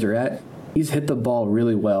Johnny Reiser at, he's hit the ball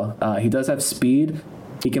really well. He does have speed.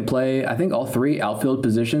 He can play, I think, all 3 outfield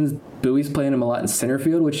positions. Bowie's playing him a lot in center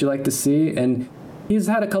field, which you like to see, and he's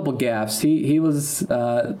had a couple gaffes. He was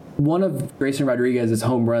one of Grayson Rodriguez's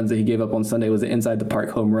home runs that he gave up on Sunday was an inside the park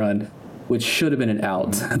home run, which should have been an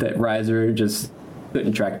out that Reiser just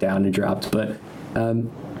couldn't track down and dropped, but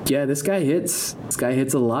yeah, this guy hits. This guy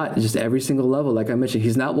hits a lot, just every single level. Like I mentioned,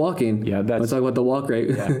 he's not walking. Yeah, let's talk about the walk rate.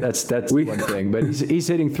 Yeah, that's one thing. But he's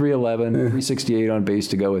hitting 311, 368 on base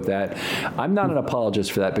to go with that. I'm not an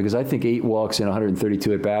apologist for that because I think 8 walks in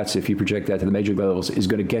 132 at bats, if you project that to the major league levels, is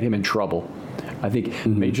going to get him in trouble. I think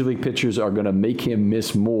major league pitchers are going to make him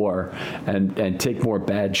miss more and take more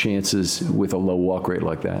bad chances with a low walk rate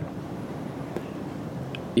like that.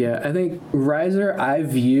 Yeah, I think Reiser I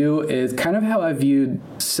view is kind of how I viewed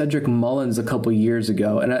Cedric Mullins a couple years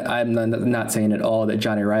ago. And I'm not saying at all that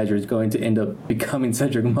Johnny Reiser is going to end up becoming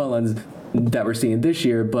Cedric Mullins that we're seeing this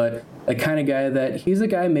year, but a kind of guy that he's a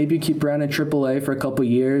guy maybe you keep around in AAA for a couple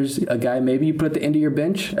years, a guy maybe you put at the end of your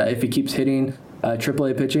bench if he keeps hitting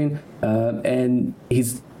AAA pitching. And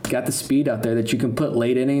he's got the speed out there that you can put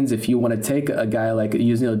late innings if you want to take a guy like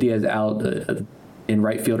Yusniel Diaz out in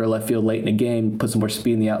right field or left field late in a game, put some more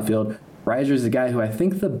speed in the outfield. Reiser is a guy who I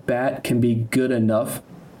think the bat can be good enough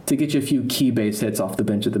to get you a few key base hits off the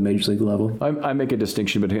bench at the major league level. I make a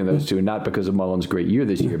distinction between those two, not because of Mullins' great year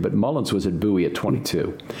this year, but Mullins was at Bowie at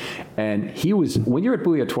 22. And when you're at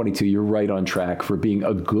Bowie at 22, you're right on track for being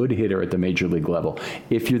a good hitter at the major league level.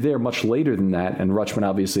 If you're there much later than that, and Rutschman,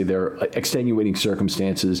 obviously, there are extenuating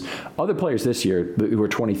circumstances. Other players this year who were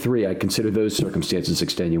 23, I consider those circumstances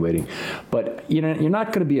extenuating. But you're not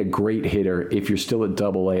going to be a great hitter if you're still at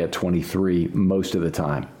Double-A at 23 most of the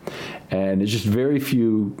time. And there's just very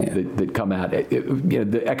few that come out.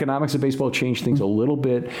 The economics of baseball change things a little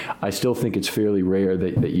bit. I still think it's fairly rare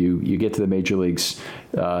that you get to the major leagues,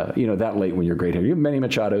 that late when you're a great hitter. Manny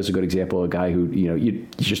Machado is a good example of a guy who, you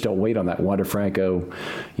just don't wait on that. Wander Franco,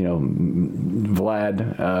 Vlad,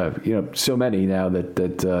 so many now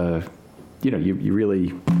that you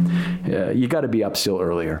really, you got to be up still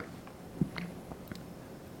earlier.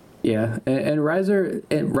 Yeah, and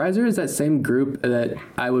Reiser is that same group that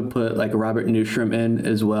I would put like Robert Neustrom in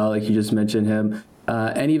as well, like you just mentioned him,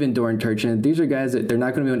 and even Doran Turchin. These are guys that they're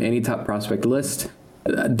not going to be on any top prospect list.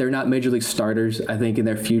 They're not major league starters, I think, in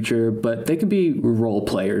their future, but they can be role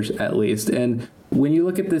players at least. And when you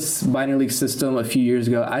look at this minor league system a few years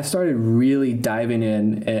ago, I started really diving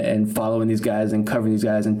in and following these guys and covering these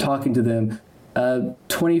guys and talking to them.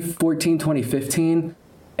 2014, 2015.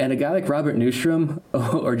 And a guy like Robert Neustrom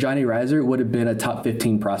or Johnny Reiser would have been a top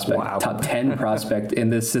 15 prospect, top 10 prospect in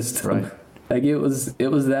this system. Right. Like it was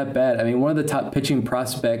that bad. I mean, one of the top pitching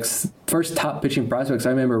prospects, first top pitching prospects I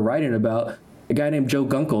remember writing about, a guy named Joe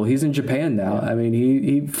Gunkel. He's in Japan now. I mean,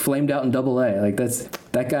 he flamed out in Double-A. Like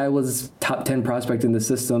that guy was top 10 prospect in the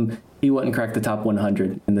system. He wouldn't crack the top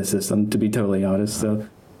 100 in the system, to be totally honest. So.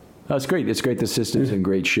 That's great. It's great the system's in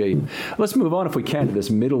great shape. Let's move on, if we can, to this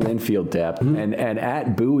middle infield depth. And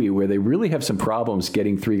at Bowie, where they really have some problems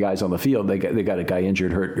getting three guys on the field. They got a guy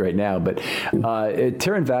injured, hurt right now. But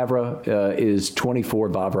Terrin Vavra is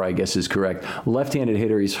 24. Vavra, I guess, is correct. Left-handed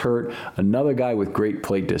hitter. He's hurt. Another guy with great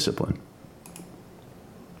plate discipline.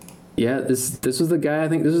 Yeah, this was the guy, I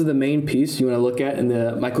think this is the main piece you want to look at in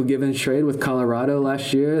the Michael Givens trade with Colorado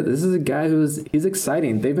last year. This is a guy he's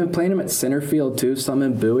exciting. They've been playing him at center field too, some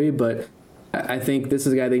in Bowie, but I think this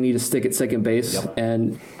is a guy they need to stick at second base. Yep.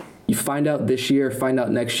 And you find out this year, find out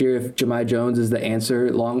next year if Jahmai Jones is the answer,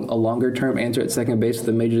 a longer-term answer at second base at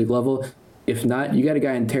the major league level. If not, you got a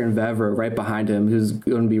guy in Terrin Vavra right behind him who's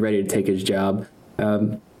going to be ready to take his job.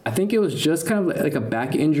 I think it was just kind of like a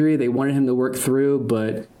back injury they wanted him to work through,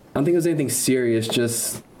 but I don't think it was anything serious,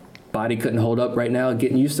 just body couldn't hold up right now,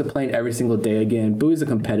 getting used to playing every single day again. Bowie's a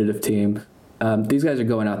competitive team. These guys are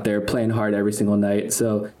going out there playing hard every single night,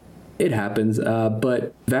 so it happens.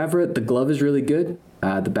 But Vavra, the glove is really good.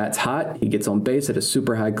 The bat's hot. He gets on base at a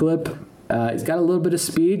super high clip. He's got a little bit of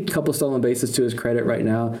speed, a couple stolen bases to his credit right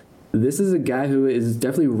now. This is a guy who is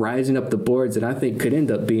definitely rising up the boards and I think could end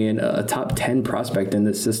up being a top 10 prospect in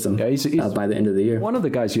this system he's by the end of the year. One of the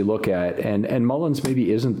guys you look at, and Mullins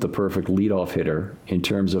maybe isn't the perfect leadoff hitter in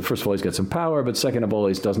terms of, first of all, he's got some power, but second of all,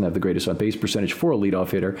 he doesn't have the greatest on-base percentage for a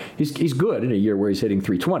leadoff hitter. He's good in a year where he's hitting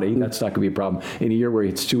 320. That's not going to be a problem. In a year where he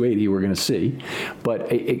hits 280, we're going to see. But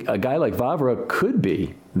a guy like Vavra could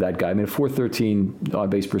be that guy. I mean, a 413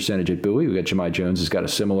 on-base percentage at Bowie. We got Jahmai Jones has got a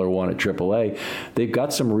similar one at AAA. They've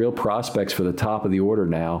got some real prospects for the top of the order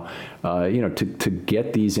now, to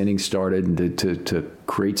get these innings started and to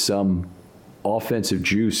create some offensive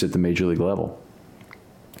juice at the major league level.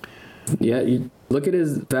 Yeah, you look at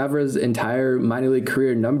Vavra's entire minor league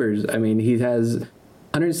career numbers. I mean, he has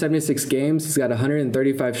 176 games. He's got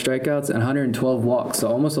 135 strikeouts and 112 walks, so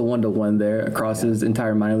almost a 1-to-1 there across his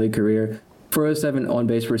entire minor league career. 407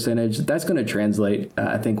 on-base percentage, that's going to translate,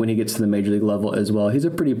 I think, when he gets to the major league level as well. He's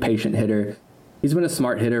a pretty patient hitter. He's been a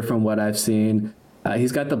smart hitter from what I've seen.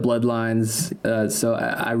 He's got the bloodlines, so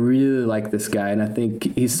I really like this guy, and I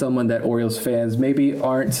think he's someone that Orioles fans maybe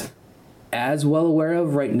aren't as well aware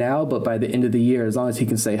of right now, but by the end of the year, as long as he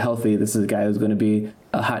can stay healthy, this is a guy who's going to be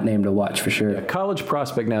a hot name to watch for sure. Yeah, college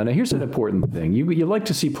prospect now. Now, here's an important thing. You like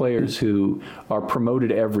to see players who are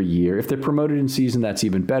promoted every year. If they're promoted in season, that's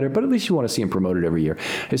even better, but at least you want to see them promoted every year.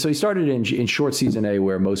 And so he started in short season A,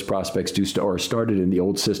 where most prospects started in the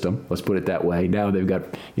old system. Let's put it that way. Now they've got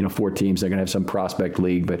 4 teams. They're going to have some prospect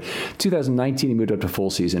league. But 2019, he moved up to full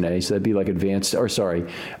season A, so that'd be like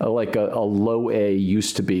like a low A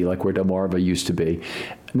used to be, like where Delmarva used to be.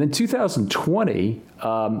 And then 2020,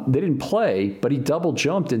 they didn't play, but he double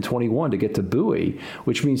jumped in 21 to get to Bowie,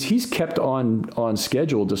 which means he's kept on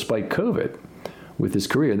schedule despite COVID with his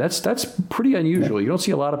career. That's pretty unusual. You don't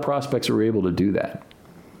see a lot of prospects who are able to do that.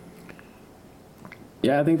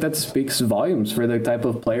 Yeah, I think that speaks volumes for the type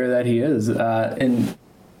of player that he is. And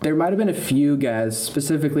there might have been a few guys,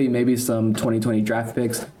 specifically maybe some 2020 draft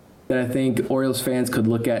picks, that I think Orioles fans could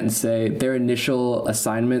look at and say their initial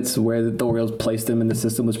assignments where the Orioles placed him in the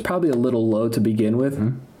system was probably a little low to begin with.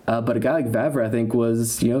 But a guy like Vavra, I think,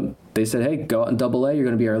 was, they said, hey, go out in Double-A. You're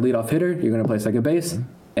going to be our leadoff hitter. You're going to play second base,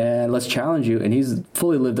 and let's challenge you. And he's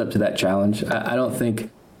fully lived up to that challenge. I think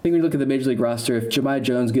when you look at the Major League roster, if Jahmai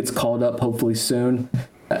Jones gets called up hopefully soon,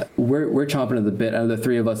 we're chomping at the bit. Out of the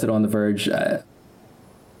three of us that are on the verge, as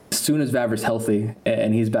soon as Vavra's healthy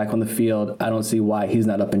and he's back on the field, I don't see why he's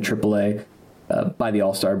not up in AAA by the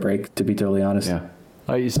All-Star break, to be totally honest. Yeah.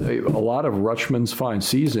 A lot of Rutschman's fine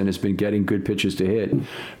season has been getting good pitches to hit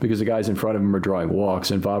because the guys in front of him are drawing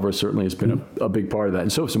walks, and Vavra certainly has been a big part of that,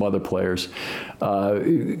 and so have some other players.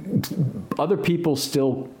 Other people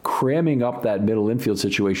still cramming up that middle infield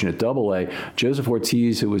situation at Double-A. Joseph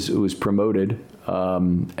Ortiz, who was promoted,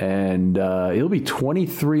 and he'll be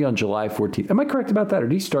 23 on July 14th. Am I correct about that, or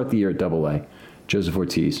did he start the year at Double-A, Joseph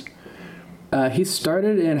Ortiz? He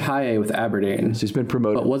started in High A with Aberdeen. So he's been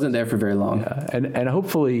promoted, but wasn't there for very long. Yeah. And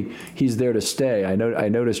hopefully he's there to stay. I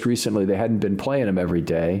noticed recently they hadn't been playing him every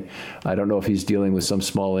day. I don't know if he's dealing with some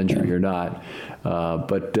small injury or not,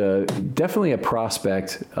 but definitely a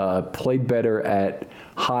prospect. Played better at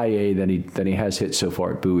High A than he has hit so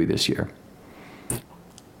far at Bowie this year.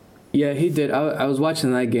 Yeah, he did. I was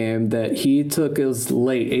watching that game that he took, it was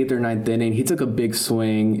late, 8th or 9th inning. He took a big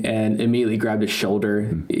swing and immediately grabbed his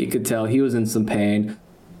shoulder. You could tell he was in some pain.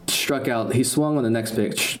 Struck out. He swung on the next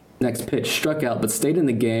pitch, struck out, but stayed in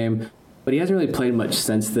the game. But he hasn't really played much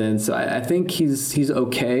since then. So I think he's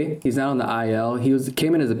okay. He's not on the IL.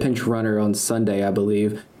 Came in as a pinch runner on Sunday, I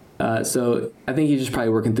believe. So I think he's just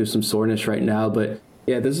probably working through some soreness right now. But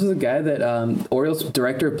yeah, this was a guy that Orioles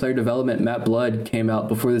Director of Player Development, Matt Blood, came out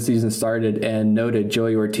before the season started and noted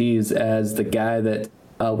Joey Ortiz as the guy that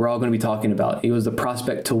we're all going to be talking about. He was the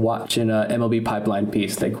prospect to watch in a MLB Pipeline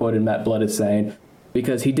piece. They quoted Matt Blood as saying,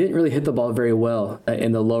 because he didn't really hit the ball very well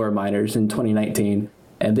in the lower minors in 2019.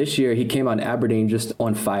 And this year he came on Aberdeen just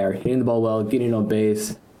on fire, hitting the ball well, getting on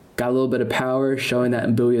base, got a little bit of power, showing that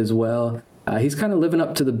in Bowie as well. He's kind of living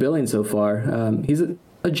up to the billing so far. He's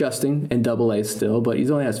adjusting in Double-A still, but he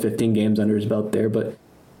only has 15 games under his belt there. But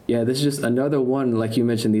yeah, this is just another one, like you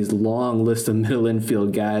mentioned, these long list of middle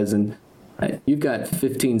infield guys. And you've got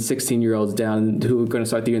 15, 16-year-olds down who are going to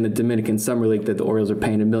start the year in the Dominican Summer League that the Orioles are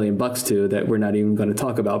paying $1 million to that we're not even going to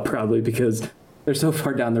talk about probably because they're so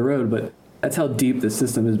far down the road. But that's how deep the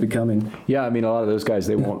system is becoming. Yeah, I mean, a lot of those guys,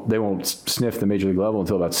 they won't sniff the Major League level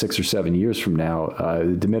until about 6 or 7 years from now.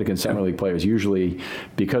 The Dominican Summer League players usually,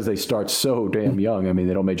 because they start so damn young, I mean,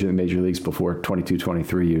 they don't major in the major leagues before 22,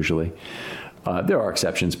 23 usually. There are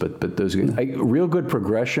exceptions, but those real good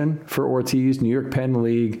progression for Ortiz. New York Penn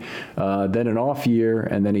League, then an off year,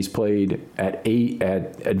 and then he's played at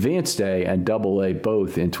Advanced A and Double-A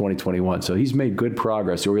both in 2021. So he's made good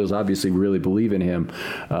progress. The Orioles obviously really believe in him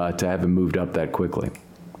to have him moved up that quickly.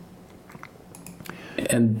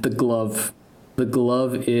 And the glove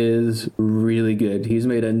is really good. He's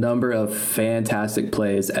made a number of fantastic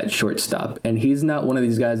plays at shortstop, and he's not one of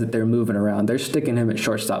these guys that they're moving around. They're sticking him at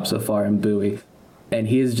shortstop so far in Bowie, and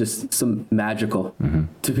he is just some magical,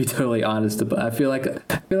 to be totally honest. But I feel like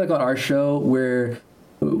on our show we're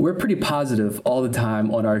pretty positive all the time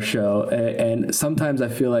on our show, and sometimes I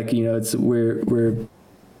feel like we're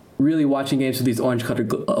really watching games with these orange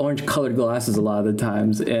colored glasses a lot of the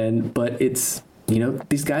times, but it's.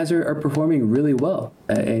 These guys are performing really well.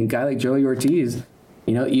 And a guy like Joey Ortiz,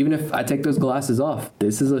 even if I take those glasses off,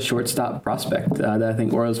 this is a shortstop prospect that I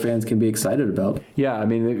think Orioles fans can be excited about. Yeah, I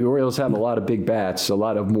mean, the Orioles have a lot of big bats, a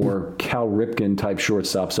lot of more Cal Ripken type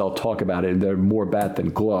shortstops. I'll talk about it. They're more bat than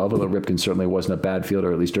glove, although Ripken certainly wasn't a bad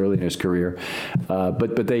fielder, at least early in his career.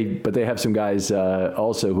 But they have some guys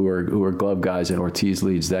also who are glove guys, and Ortiz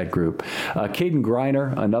leads that group. Caden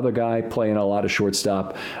Griner, another guy playing a lot of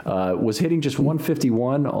shortstop, was hitting just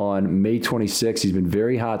 151 on May 26th. He's been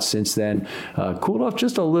very hot since then. Cooled off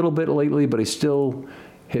just a little bit lately, but he's still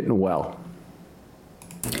hitting well.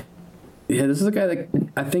 Yeah, this is a guy that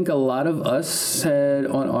I think a lot of us had,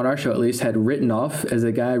 on our show at least, had written off as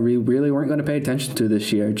a guy we really weren't going to pay attention to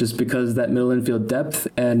this year, just because that middle infield depth.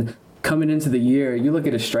 And coming into the year, you look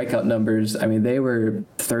at his strikeout numbers, I mean, they were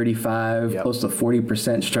 35, close to 40%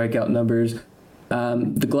 strikeout numbers.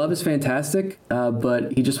 The glove is fantastic,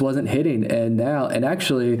 but he just wasn't hitting. And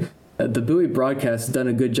actually, the Bowie broadcast has done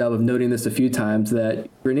a good job of noting this a few times, that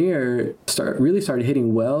Grenier really started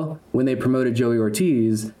hitting well when they promoted Joey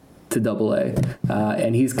Ortiz to Double-A,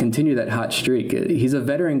 and he's continued that hot streak. He's a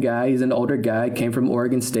veteran guy. He's an older guy, came from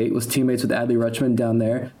Oregon State, was teammates with Adley Rutschman down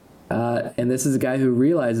there, and this is a guy who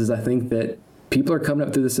realizes, I think, that people are coming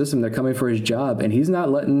up through the system. They're coming for his job, and he's not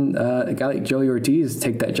letting a guy like Joey Ortiz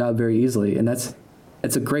take that job very easily. And that's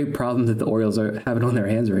a great problem that the Orioles are having on their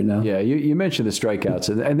hands right now. Yeah, you mentioned the strikeouts,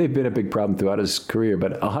 and they've been a big problem throughout his career,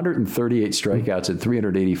 but 138 strikeouts and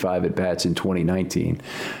 385 at-bats in 2019.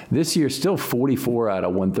 This year, still 44 out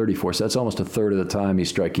of 134, so that's almost a third of the time he's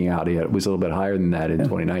striking out. He was a little bit higher than that in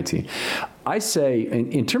 2019. I say,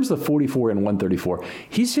 in terms of the 44 and 134,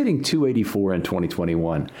 he's hitting 284 in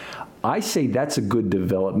 2021. I say that's a good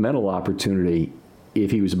developmental opportunity if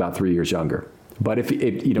he was about 3 years younger. But if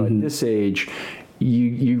you know, at this age,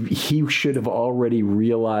 he should have already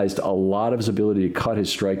realized a lot of his ability to cut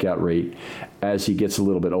his strikeout rate as he gets a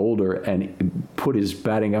little bit older and put his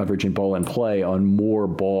batting average and ball in play on more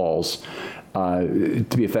balls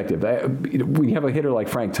to be effective. When you have a hitter like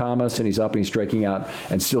Frank Thomas and he's up and he's striking out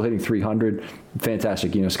and still hitting 300,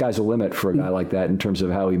 fantastic. You know, sky's the limit for a guy like that in terms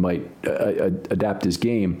of how he might adapt his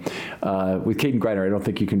game. With Caden Griner, I don't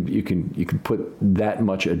think you can put that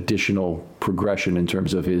much additional progression in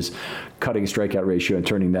terms of his cutting strikeout ratio and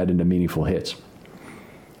turning that into meaningful hits.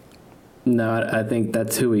 No, I think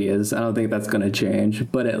that's who he is. I don't think that's going to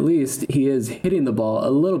change. But at least he is hitting the ball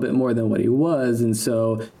a little bit more than what he was, and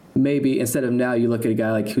so maybe instead of now you look at a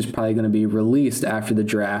guy like who's probably going to be released after the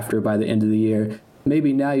draft or by the end of the year,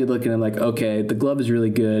 maybe now you look at him like, okay, the glove is really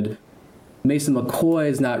good. Mason McCoy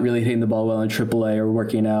is not really hitting the ball well in AAA or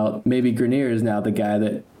working out. Maybe Grenier is now the guy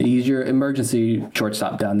that he's your emergency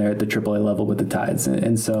shortstop down there at the AAA level with the Tides.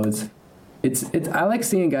 And so it's I like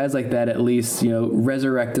seeing guys like that at least, you know,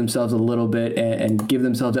 resurrect themselves a little bit and give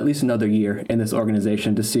themselves at least another year in this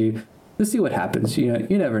organization to see what happens. You know,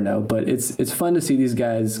 you never know, but it's fun to see these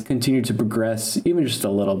guys continue to progress even just a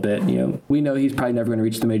little bit. You know, we know he's probably never going to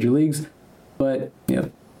reach the major leagues, but you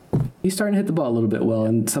know, he's starting to hit the ball a little bit well,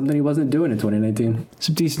 and something he wasn't doing in 2019.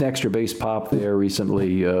 Some decent extra base pop there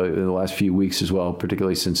recently in the last few weeks as well,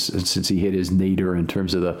 particularly since he hit his nadir in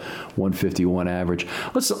terms of the 151 average.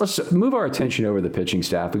 Let's move our attention over to the pitching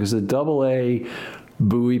staff, because the Double-A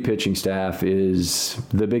Bowie pitching staff is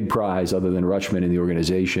the big prize other than Rutschman in the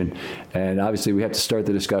organization. And obviously we have to start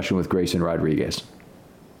the discussion with Grayson Rodriguez.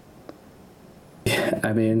 Yeah,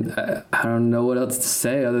 I mean, I don't know what else to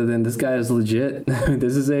say other than this guy is legit.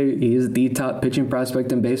 He is the top pitching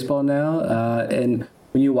prospect in baseball now. And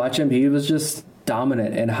when you watch him, he was just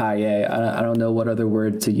dominant in high A. I don't know what other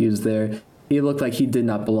word to use there. He looked like he did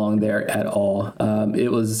not belong there at all.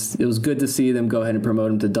 It was good to see them go ahead and promote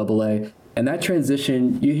him to Double-A. And that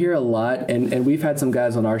transition, you hear a lot, and we've had some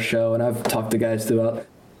guys on our show, and I've talked to guys throughout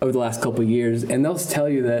over the last couple of years, and they'll tell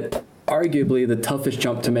you that arguably the toughest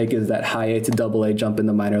jump to make is that high A to Double-A jump in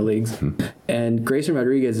the minor leagues. And Grayson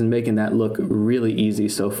Rodriguez is making that look really easy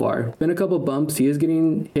so far. Been a couple bumps. He is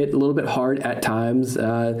getting hit a little bit hard at times.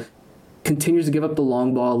 Continues to give up the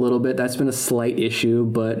long ball a little bit. That's been a slight issue,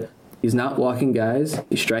 but he's not walking guys.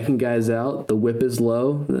 He's striking guys out. The whip is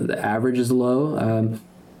low. The average is low.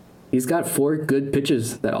 He's got 4 good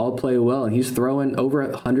pitches that all play well, and he's throwing over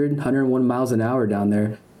 100, 101 miles an hour down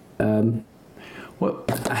there. Well,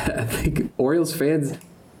 I think Orioles fans,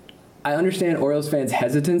 I understand Orioles fans'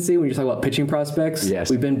 hesitancy when you talk about pitching prospects. Yes.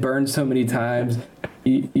 We've been burned so many times.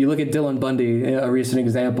 You look at Dylan Bundy, a recent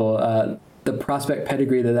example, the prospect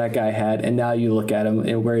pedigree that guy had, and now you look at him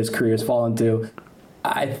and where his career has fallen to.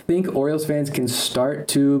 I think Orioles fans can start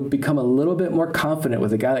to become a little bit more confident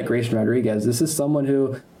with a guy like Grayson Rodriguez. This is someone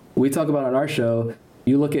who we talk about on our show.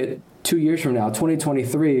 You look at 2 years from now,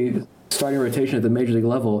 2023, starting rotation at the major league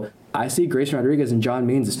level, I see Grayson Rodriguez and John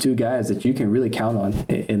Means as 2 guys that you can really count on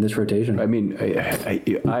in this rotation. I mean,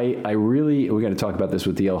 I really, we're going to talk about this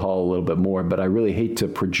with DL Hall a little bit more, but I really hate to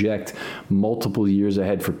project multiple years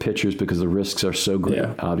ahead for pitchers because the risks are so great,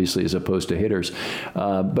 obviously, as opposed to hitters.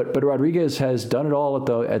 But Rodriguez has done it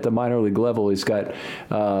all at the minor league level. He's got,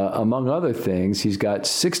 among other things, he's got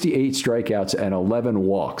 68 strikeouts and 11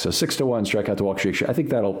 walks, a 6-to-1 strikeout to walk ratio. I think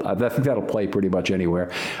that'll play pretty much anywhere.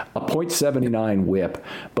 A .79 WHIP,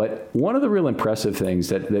 but one of the real impressive things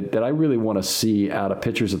that I really want to see out of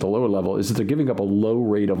pitchers at the lower level is that they're giving up a low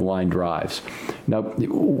rate of line drives. Now,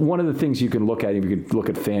 one of the things you can look at, if you can look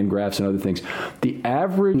at fan graphs and other things, the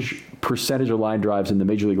average percentage of line drives in the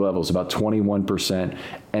major league level is about 21%.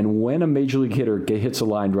 And when a major league hitter hits a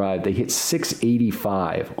line drive, they hit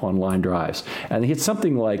 685 on line drives. And they hit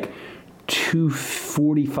something like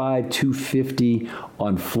 245, 250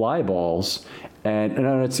 on fly balls. And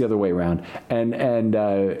no, it's the other way around. And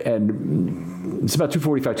it's about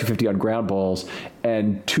 245, 250 on ground balls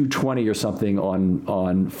and 220 or something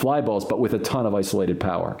on fly balls, but with a ton of isolated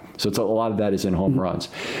power. So a lot of that is in home runs.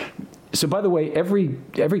 So, by the way, every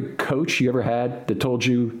coach you ever had that told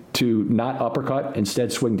you to not uppercut,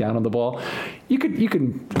 instead swing down on the ball, you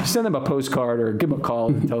can send them a postcard or give them a call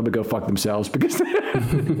and tell them to go fuck themselves, because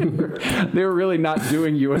they were really not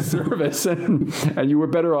doing you a service, and you were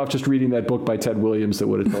better off just reading that book by Ted Williams that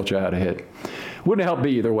would have told you how to hit. Wouldn't have helped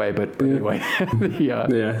me either way, but anyway.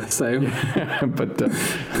 Yeah, same.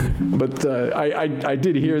 but I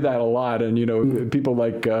did hear that a lot, and people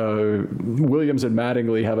like Williams and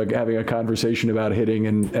Mattingly having a conversation about hitting,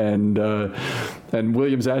 and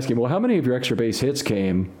Williams asking, well, how many of your extra base hits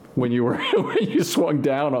came when you swung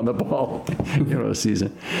down on the ball, this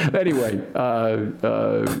season. Anyway,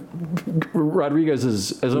 Rodriguez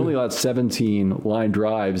has only allowed 17 line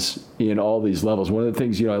drives in all these levels. One of the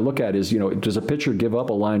things, I look at is, does a pitcher give up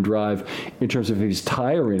a line drive in terms of if he's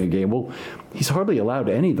tiring a game? Well, he's hardly allowed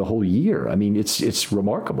any the whole year. I mean, it's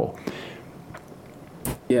remarkable.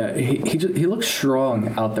 Yeah, he looks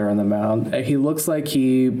strong out there on the mound. He looks like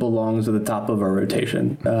he belongs at the top of a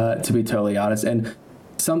rotation, to be totally honest. And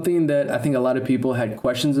something that I think a lot of people had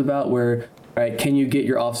questions about were, all right, can you get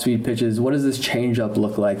your off-speed pitches? What does this changeup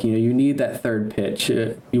look like? You need that third pitch.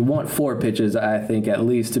 You want 4 pitches, I think, at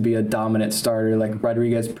least, to be a dominant starter like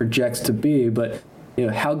Rodriguez projects to be. But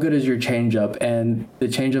how good is your changeup? And the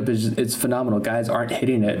changeup it's phenomenal. Guys aren't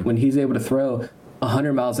hitting it. When he's able to throw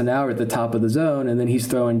 100 miles an hour at the top of the zone, and then he's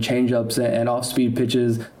throwing changeups and off-speed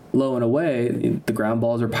pitches low and away, the ground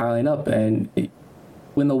balls are piling up. And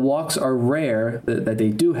when the walks are rare, that they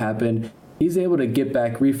do happen, he's able to get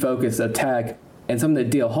back, refocus, attack, and something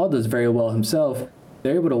that DL Hall does very well himself.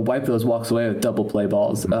 They're able to wipe those walks away with double play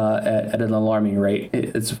balls at an alarming rate.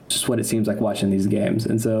 It's just what it seems like watching these games.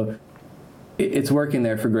 And so it's working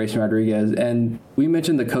there for Grayson Rodriguez. And we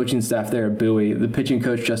mentioned the coaching staff there at Bowie, the pitching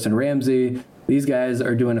coach Justin Ramsey. These guys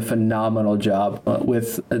are doing a phenomenal job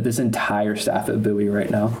with this entire staff at Bowie right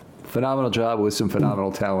now. Phenomenal job with some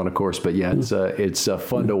phenomenal talent, of course. But yeah, it's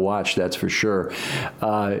fun to watch, that's for sure.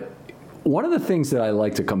 One of the things that I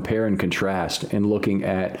like to compare and contrast in looking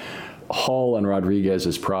at Hall and Rodriguez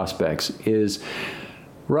as prospects is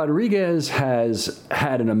Rodriguez has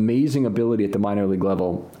had an amazing ability at the minor league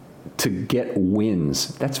level to get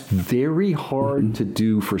wins. That's very hard to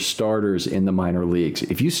do for starters in the minor leagues.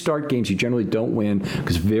 If you start games, you generally don't win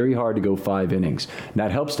because it's very hard to go 5 innings. Now,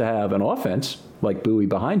 it helps to have an offense like Bowie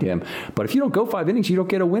behind him, but if you don't go 5 innings, you don't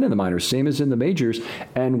get a win in the minors, same as in the majors.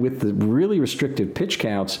 And with the really restrictive pitch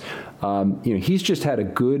counts, he's just had a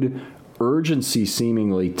good urgency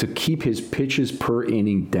seemingly to keep his pitches per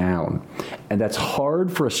inning down. And that's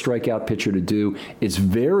hard for a strikeout pitcher to do. It's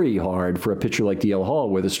very hard for a pitcher like DL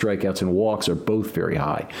Hall, where the strikeouts and walks are both very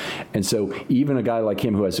high. And so even a guy like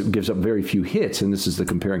him who gives up very few hits, and this is the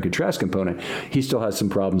compare and contrast component, he still has some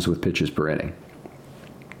problems with pitches per inning.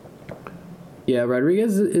 Yeah,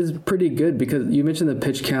 Rodriguez is pretty good because you mentioned the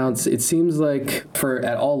pitch counts. It seems like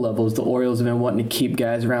at all levels, the Orioles have been wanting to keep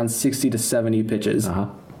guys around 60 to 70 pitches.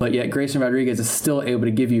 But yet Grayson Rodriguez is still able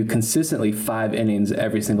to give you consistently 5 innings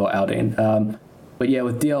every single outing. But yeah,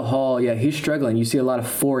 with DL Hall, he's struggling. You see a lot of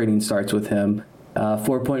 4 inning starts with him,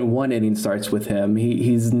 4.1 inning starts with him.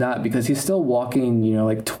 He's not, because he's still walking,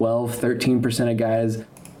 like 12, 13% of guys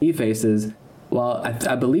he faces. While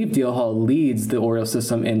I believe DL Hall leads the Orioles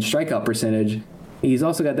system in strikeout percentage, he's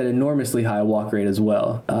also got that enormously high walk rate as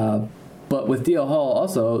well. But with DL Hall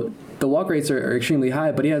also, the walk rates are extremely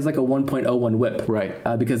high, but he has like a 1.01 whip.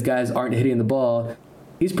 Right. Because guys aren't hitting the ball.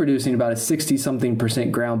 He's producing about a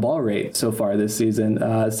 60-something% ground ball rate so far this season.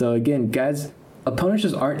 So again, opponents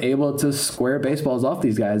just aren't able to square baseballs off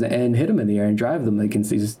these guys and hit them in the air and drive them against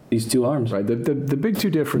these 2 arms. Right. The big 2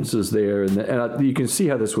 differences there, and you can see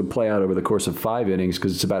how this would play out over the course of 5 innings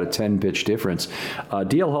because it's about a 10-pitch difference.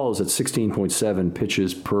 DL Hall is at 16.7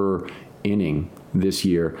 pitches per inning this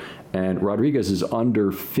year, and Rodriguez is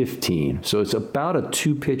under 15. So it's about a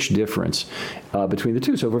 2-pitch difference between the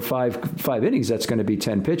two. So over five innings, that's going to be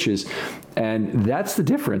 10 pitches. And that's the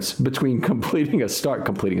difference between completing a start,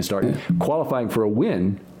 qualifying for a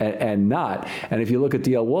win and not. And if you look at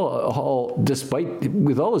DL Hall,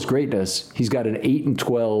 with all his greatness, he's got an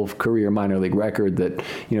 8-12 career minor league record that,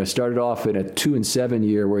 started off in a 2-7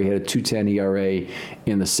 year where he had a 2.10 ERA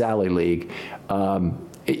in the Sally League.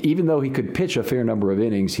 Even though he could pitch a fair number of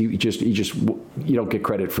innings, you don't get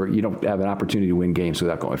credit for, you don't have an opportunity to win games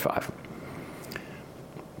without going 5.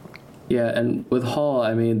 Yeah, and with Hall,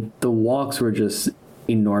 I mean, the walks were just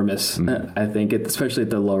enormous, I think, especially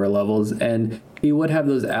at the lower levels. And he would have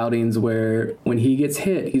those outings where when he gets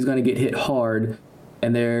hit, he's going to get hit hard,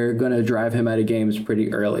 and they're going to drive him out of games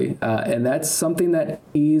pretty early. And that's something that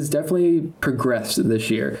he's definitely progressed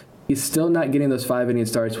this year. He's still not getting those 5-inning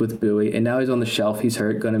starts with Bowie, and now he's on the shelf. He's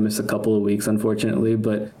hurt, going to miss a couple of weeks, unfortunately.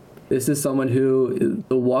 But this is someone who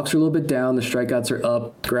the walks are a little bit down, the strikeouts are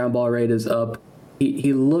up, ground ball rate is up.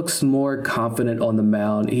 He looks more confident on the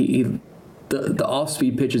mound. The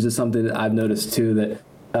off-speed pitches is something that I've noticed too. That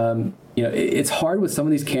it's hard with some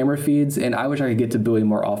of these camera feeds, and I wish I could get to Bowie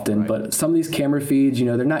more often. Right. But some of these camera feeds,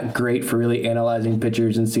 they're not great for really analyzing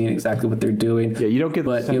pitchers and seeing exactly what they're doing. Yeah, you don't get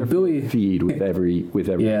the Bowie feed with every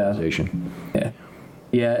organization. Yeah.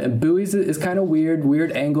 Yeah, and Bowie's is kind of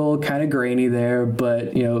weird angle, kind of grainy there. But,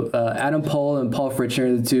 Adam Pohl and Paul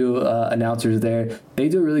Fritchner, the two announcers there, they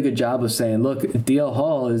do a really good job of saying, look, DL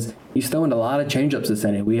Hall he's throwing a lot of changeups this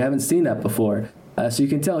inning. We haven't seen that before. So you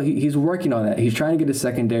can tell he's working on that. He's trying to get his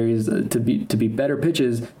secondaries to be better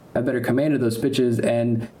pitches, have better command of those pitches.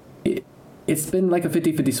 And it's been like a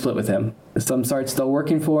 50-50 split with him. Some starts still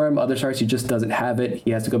working for him. Other starts he just doesn't have it.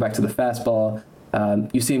 He has to go back to the fastball.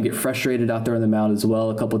 You see him get frustrated out there on the mound as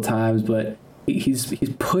well a couple of times, but he's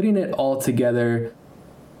putting it all together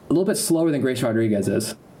a little bit slower than Grayson Rodriguez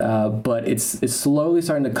is. But it's slowly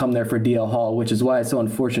starting to come there for DL Hall, which is why it's so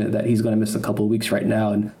unfortunate that he's going to miss a couple of weeks right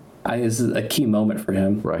now. And this is a key moment for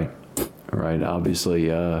him. Right.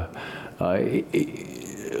 Obviously,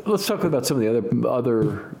 let's talk about some of the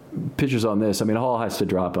other pitchers on this. I mean, Hall has to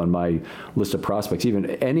drop on my list of prospects.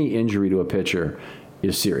 Even any injury to a pitcher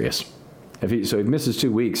is serious. If he misses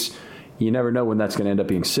 2 weeks, you never know when that's going to end up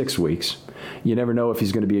being 6 weeks. You never know if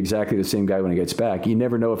he's going to be exactly the same guy when he gets back. You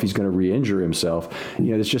never know if he's going to re-injure himself.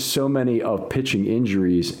 There's just so many of pitching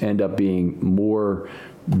injuries end up being more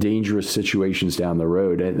dangerous situations down the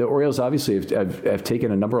road. And the Orioles obviously have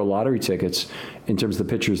taken a number of lottery tickets in terms of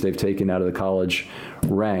the pitchers they've taken out of the college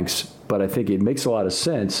ranks. But I think it makes a lot of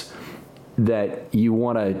sense that you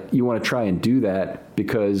want to try and do that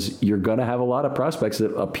because you're going to have a lot of prospects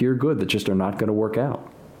that appear good that just are not going to work out.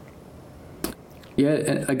 Yeah,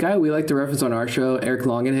 a guy we like to reference on our show, Eric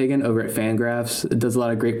Longenhagen over at Fangraphs, does a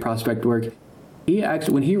lot of great prospect work. He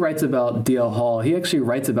actually, when he writes about DL Hall, he actually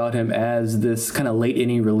writes about him as this kind of late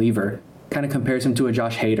inning reliever. Kind of compares him to a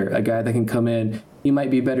Josh Hader, a guy that can come in. He might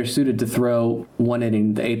be better suited to throw one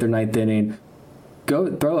inning, the 8th or 9th inning,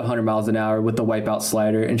 go throw 100 miles an hour with the wipeout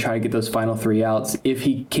slider and try to get those final 3 outs if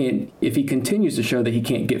he continues to show that he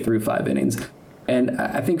can't get through 5 innings. And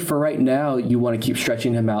I think for right now, you want to keep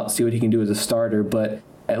stretching him out, see what he can do as a starter. But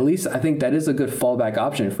at least I think that is a good fallback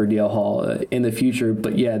option for DL Hall in the future.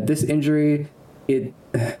 But yeah, this injury,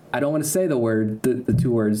 I don't want to say the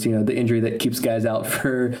 2 words, the injury that keeps guys out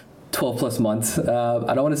for 12 plus months.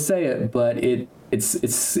 I don't want to say it, but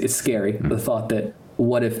it's scary. The thought that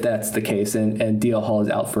what if that's the case and DL Hall is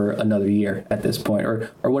out for another year at this point, or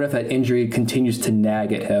what if that injury continues to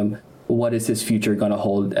nag at him? What is his future going to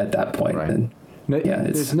hold at that point? Right. And,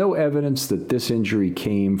 there's no evidence that this injury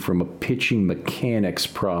came from a pitching mechanics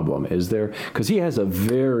problem, is there? Because he has a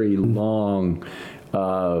very long.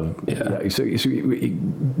 So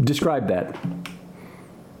describe that.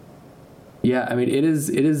 Yeah, I mean it is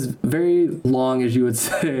very long, as you would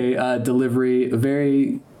say, delivery.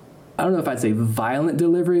 Very, I don't know if I'd say violent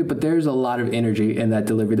delivery, but there's a lot of energy in that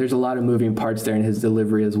delivery. There's a lot of moving parts there in his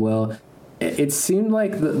delivery as well. It seemed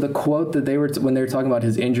like the quote that when they were talking about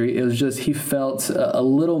his injury, it was just he felt a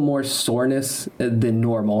little more soreness than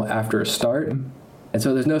normal after a start. And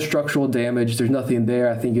so there's no structural damage. There's nothing there.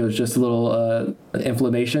 I think it was just a little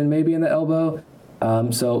inflammation maybe in the elbow.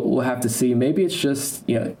 So we'll have to see. Maybe it's just,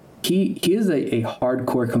 he is a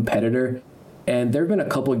hardcore competitor. And there have been a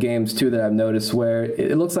couple of games, too, that I've noticed where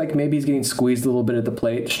it looks like maybe he's getting squeezed a little bit at the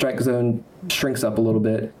plate. Strike zone shrinks up a little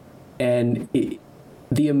bit. And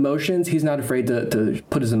the emotions, he's not afraid to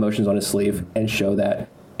put his emotions on his sleeve and show that.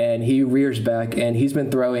 And he rears back, and he's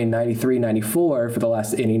been throwing 93, 94 for the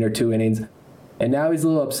last inning or 2 innings. And now he's a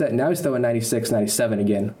little upset. Now he's throwing 96, 97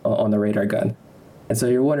 again on the radar gun. And so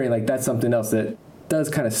you're wondering, that's something else that does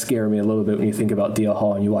kind of scare me a little bit when you think about DL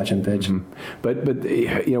Hall and you watch him pitch. Mm-hmm. But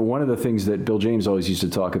one of the things that Bill James always used to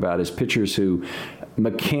talk about is pitchers who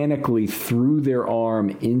mechanically threw their arm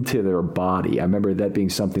into their body. I remember that being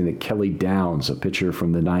something that Kelly Downs, a pitcher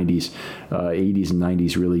from the 90s, 80s and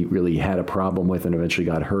 90s, really had a problem with and eventually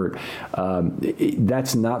got hurt.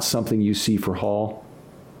 That's not something you see for Hall?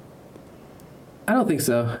 I don't think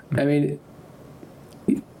so. I mean,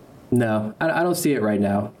 no, I don't see it right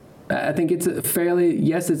now. I think it's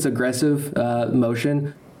it's aggressive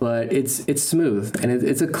motion, but it's smooth and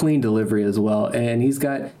it's a clean delivery as well. And he's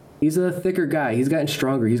a thicker guy. He's gotten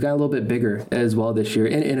stronger. He's gotten a little bit bigger as well this year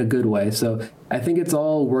in a good way. So I think it's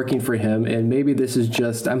all working for him. And maybe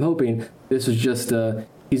I'm hoping this is just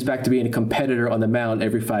he's back to being a competitor on the mound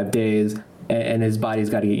every 5 days, and his body's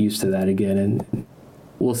got to get used to that again. And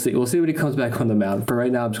we'll see. We'll see when he comes back on the mound. For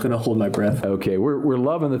right now, I'm just going to hold my breath. Okay, we're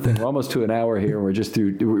loving the thing. We're almost to an hour here. We're just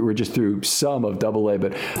through some of Double A.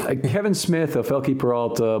 But Kevin Smith, Felke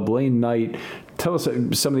Peralta, Blaine Knight. Tell us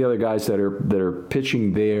some of the other guys that are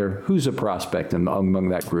pitching there. Who's a prospect among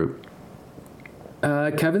that group?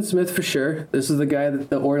 Kevin Smith for sure. This is the guy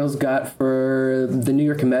that the Orioles got for the New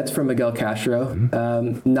York Mets from Miguel Castro.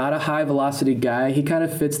 Not a high velocity guy. He kind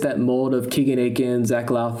of fits that mold of Keegan Aiken,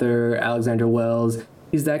 Zach Lowther, Alexander Wells.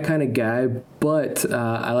 He's that kind of guy, but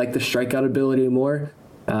I like the strikeout ability more.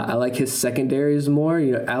 I like his secondaries more.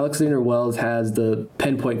 Alexander Wells has the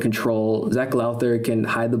pinpoint control. Zach Lowther can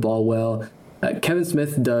hide the ball well. Kevin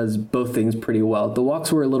Smith does both things pretty well. The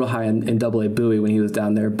walks were a little high in Double A Bowie when he was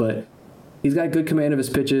down there, but he's got good command of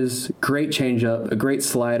his pitches, great changeup, a great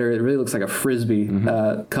slider. It really looks like a Frisbee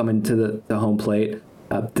coming to the home plate.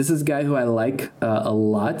 This is a guy who I like a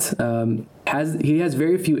lot. He has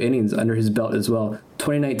very few innings under his belt as well.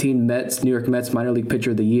 2019 New York Mets minor league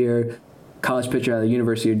pitcher of the year, college pitcher out of the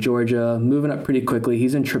University of Georgia, moving up pretty quickly.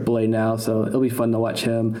 He's in AAA now, so it'll be fun to watch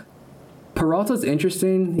him. Peralta's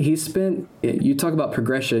interesting. You talk about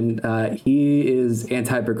progression. He is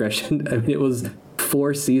anti-progression. I mean, it was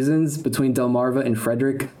 4 seasons between Delmarva and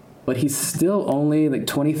Frederick, but he's still only like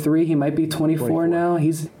 23. He might be 24 now.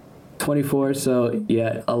 He's 24. So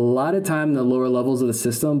yeah, a lot of time in the lower levels of the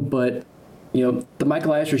system, but the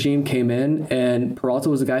Michael Elias regime came in and Peralta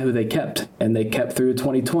was a guy who they kept, and they kept through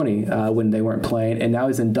 2020 when they weren't playing, and now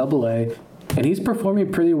he's in Double A. And he's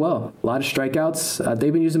performing pretty well. A lot of strikeouts.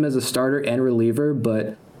 They've been using him as a starter and reliever,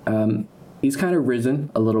 but he's kind of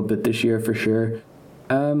risen a little bit this year for sure.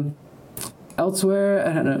 Elsewhere,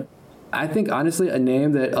 I don't know. I think, honestly, a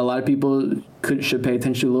name that a lot of people should pay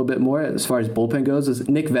attention to a little bit more as far as bullpen goes is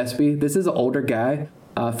Nick Vespi. This is an older guy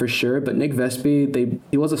for sure, but Nick Vespi,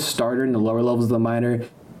 he was a starter in the lower levels of the minor.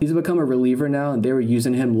 He's become a reliever now, and they were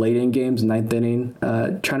using him late in games, 9th inning,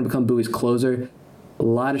 trying to become Bowie's closer. A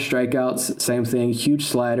lot of strikeouts, same thing, huge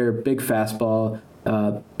slider, big fastball,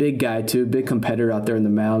 big guy too, big competitor out there in the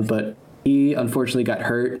mound, but he unfortunately got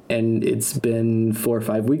hurt, and it's been 4 or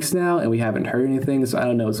 5 weeks now, and we haven't heard anything, so I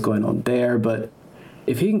don't know what's going on there, but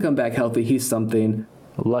if he can come back healthy, he's something.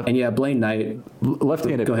 And yeah, Blaine Knight.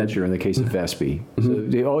 Left-handed pitcher in the case of Vespi. So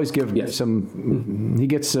they always give he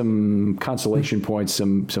gets some consolation points,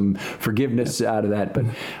 some forgiveness out of that, but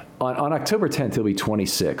on October 10th, he'll be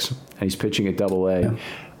 26, and he's pitching at Double A. Yeah.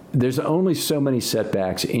 There's only so many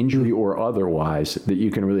setbacks, injury or otherwise, that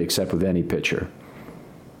you can really accept with any pitcher.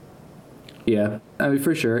 Yeah, I mean,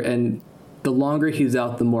 for sure. And the longer he's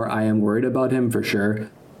out, the more I am worried about him, for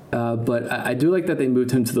sure. But I do like that they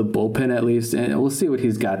moved him to the bullpen at least, and we'll see what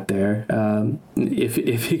he's got there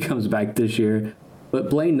if he comes back this year.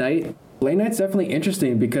 But Blaine Knight's definitely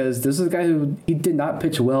interesting because this is a guy who he did not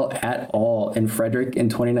pitch well at all in Frederick in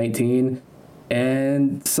 2019,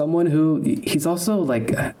 and someone who he's also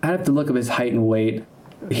like, I have to look up his height and weight.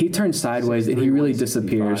 He turns sideways and he really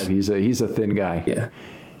disappears. He's a thin guy.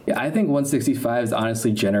 Yeah, I think 165 is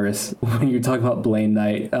honestly generous when you're talking about Blaine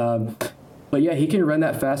Knight. But yeah, he can run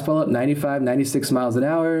that fastball up 95, 96 miles an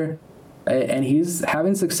hour. And he's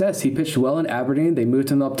having success. He pitched well in Aberdeen. They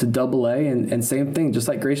moved him up to Double A, and same thing, just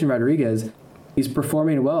like Grayson Rodriguez, he's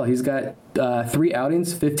performing well. He's got 3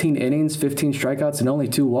 outings, 15 innings, 15 strikeouts, and only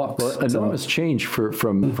 2 walks. Well, enormous change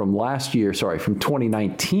from last year. Sorry, from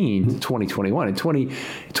 2019 to 2021. In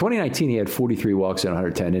 2019, he had 43 walks and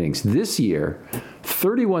 110 innings. This year,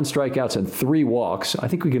 31 strikeouts and 3 walks. I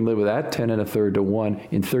think we can live with that. 10 1/3 to 1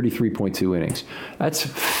 in 33.2 innings. That's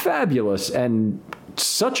fabulous and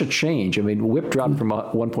such a change. I mean, WHIP dropped from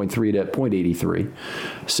 1.3 to 0.83.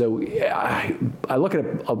 So I look at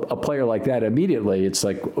a player like that immediately. It's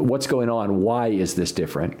like, what's going on? Why is this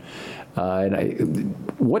different?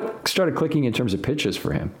 What started clicking in terms of pitches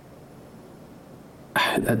for him?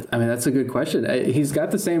 That's a good question. He's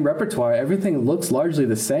got the same repertoire. Everything looks largely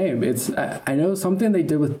the same. I know something they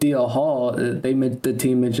did with DL Hall. The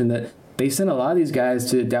team mentioned that they sent a lot of these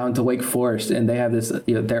guys down to Wake Forest, and they have this,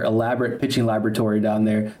 their elaborate pitching laboratory down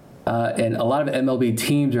there. And a lot of MLB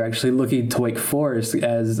teams are actually looking to Wake Forest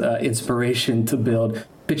as inspiration to build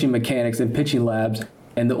pitching mechanics and pitching labs.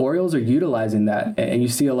 And the Orioles are utilizing that. And you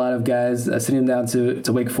see a lot of guys sending them down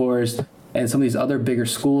to Wake Forest and some of these other bigger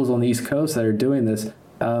schools on the East Coast that are doing this.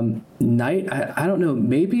 Knight, I don't know,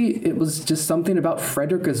 maybe it was just something about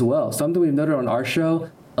Frederick as well. Something we've noted on our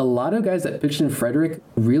show. A lot of guys that pitched in Frederick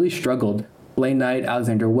really struggled. Blaine Knight,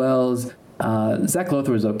 Alexander Wells, Zach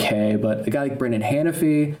Lowther was okay, but a guy like Brendan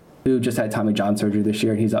Hanafy, who just had Tommy John surgery this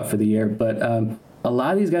year and he's out for the year. But a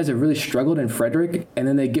lot of these guys have really struggled in Frederick, and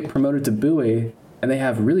then they get promoted to Bowie, and they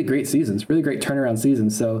have really great seasons, really great turnaround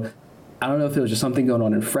seasons. So I don't know if it was just something going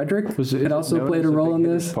on in Frederick that also played a role in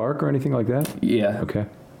this. Park or anything like that? Yeah. Okay.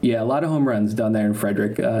 Yeah, a lot of home runs down there in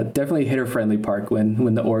Frederick. Definitely hitter-friendly park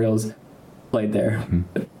when the Orioles played there.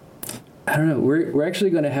 Mm-hmm. I don't know. We're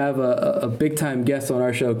actually going to have a big-time guest on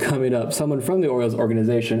our show coming up, someone from the Orioles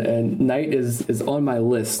organization, and Knight is on my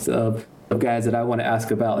list of guys that I want to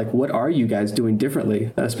ask about. Like, what are you guys doing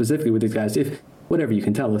differently, specifically with these guys? If whatever you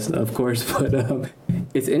can tell us, of course. But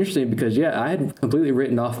it's interesting because, I had completely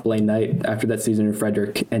written off Blaine Knight after that season in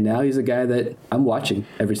Frederick, and now he's a guy that I'm watching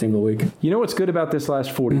every single week. You know what's good about this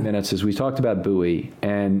last 40 minutes is we talked about Bowie,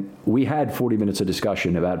 and we had 40 minutes of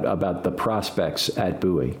discussion about the prospects at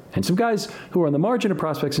Bowie, and some guys who are on the margin of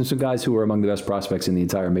prospects and some guys who are among the best prospects in the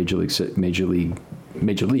entire major leagues.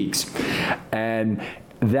 And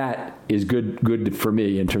that is good for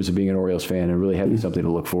me in terms of being an Orioles fan and really having something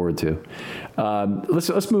to look forward to.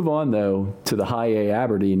 Let's move on though to the High A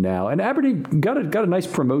Aberdeen now, and Aberdeen got a nice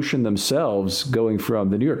promotion themselves, going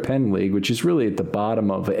from the New York Penn League, which is really at the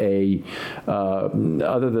bottom of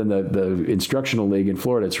other than the instructional league in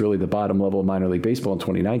Florida, it's really the bottom level of minor league baseball in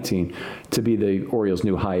 2019, to be the Orioles'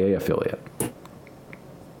 new High A affiliate.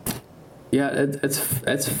 Yeah,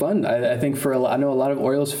 it's fun. I think I know a lot of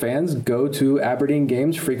Orioles fans go to Aberdeen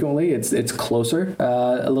games frequently. It's closer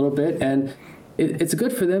a little bit, and it's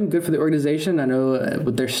good for them, good for the organization. I know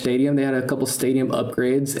with their stadium, they had a couple stadium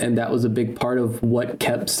upgrades, and that was a big part of what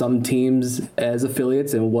kept some teams as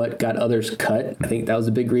affiliates and what got others cut. I think that was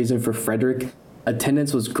a big reason for Frederick.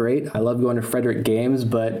 Attendance was great. I love going to Frederick games,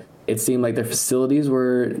 but it seemed like their facilities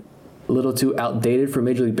were a little too outdated for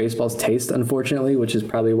Major League Baseball's taste, unfortunately, which is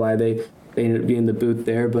probably why they ended up being in the booth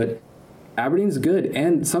there. But Aberdeen's good.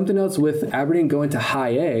 And something else with Aberdeen going to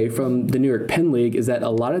High A from the New York Penn League is that a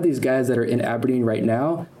lot of these guys that are in Aberdeen right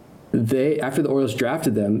now, after the Orioles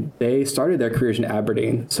drafted them, they started their careers in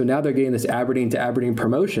Aberdeen. So now they're getting this Aberdeen to Aberdeen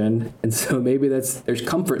promotion. And so maybe there's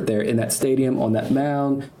comfort there in that stadium, on that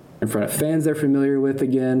mound, in front of fans they're familiar with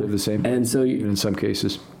again. They're the same. And so in some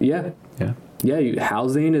cases. Yeah.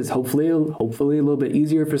 Housing is hopefully a little bit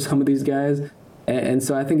easier for some of these guys. And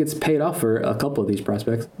so I think it's paid off for a couple of these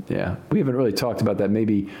prospects. Yeah, we haven't really talked about that.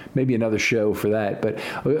 Maybe another show for that. But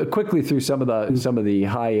quickly through some of the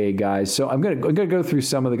High A guys. So I'm gonna go through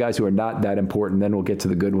some of the guys who are not that important. Then we'll get to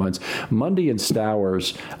the good ones. Mundy and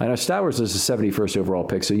Stowers. I know Stowers is a 71st overall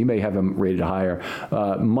pick, so you may have him rated higher.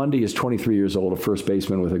 Mundy is 23 years old, a first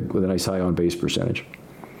baseman with a nice high on base percentage.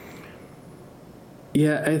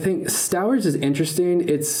 Yeah, I think Stowers is interesting.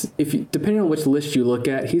 Depending on which list you look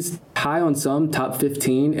at, he's high on some, top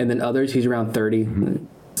 15, and then others he's around 30,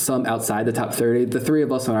 some outside the top 30. The three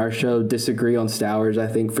of us on our show disagree on Stowers, I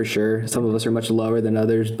think, for sure. Some of us are much lower than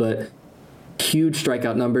others, but huge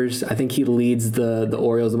strikeout numbers. I think he leads the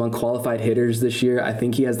Orioles among qualified hitters this year. I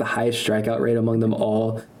think he has the highest strikeout rate among them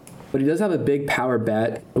all. But he does have a big power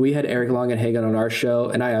bat. We had Eric Longenhagen on our show,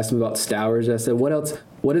 and I asked him about Stowers. I said,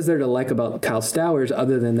 what is there to like about Kyle Stowers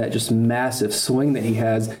other than that just massive swing that he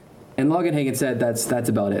has? And Longenhagen said that's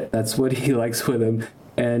about it. That's what he likes with him.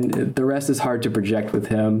 And the rest is hard to project with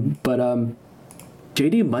him. But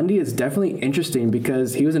J.D. Mundy is definitely interesting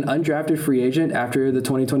because he was an undrafted free agent after the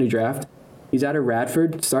 2020 draft. He's out of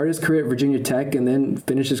Radford, started his career at Virginia Tech, and then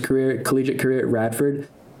finished his collegiate career at Radford.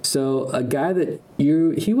 So a guy that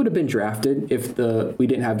he would have been drafted if we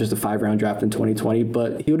didn't have just a 5-round draft in 2020,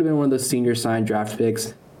 but he would have been one of those senior signed draft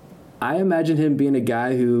picks. I imagine him being a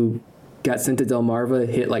guy who got sent to Delmarva,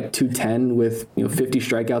 hit like 210 with 50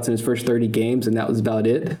 strikeouts in his first 30 games, and that was about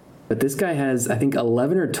it. But this guy has, I think,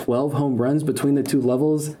 11 or 12 home runs between the two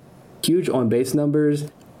levels, huge on base numbers.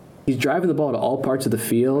 He's driving the ball to all parts of the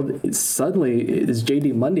field. Suddenly, is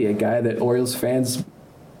J.D. Mundy a guy that Orioles fans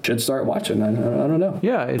should start watching? I don't know.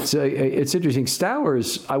 Yeah, it's interesting.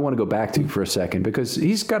 Stowers, I want to go back to for a second because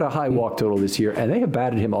he's got a high walk total this year, and they have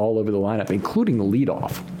batted him all over the lineup, including the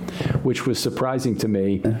leadoff, which was surprising to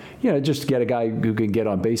me. Just to get a guy who can get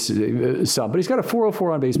on base some, but he's got a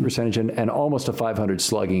 404 on base percentage and almost a 500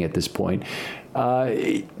 slugging at this point.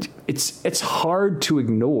 It's hard to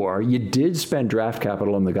ignore. You did spend draft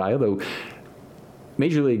capital on the guy, although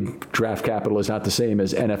Major League draft capital is not the same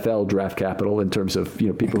as NFL draft capital in terms of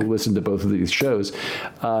people who listen to both of these shows.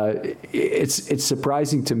 It's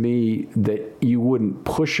surprising to me that you wouldn't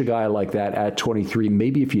push a guy like that at 23,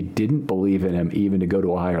 maybe if you didn't believe in him, even to go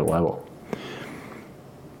to a higher level.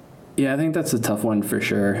 Yeah, I think that's a tough one for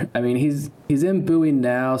sure. I mean, he's in Bowie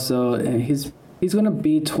now, so he's going to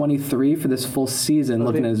be 23 for this full season.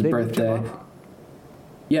 Looking at his birthday.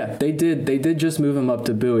 Yeah, they did just move him up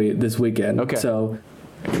to Bowie this weekend. Okay. So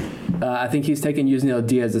I think he's taking Yusniel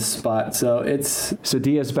Diaz's spot. So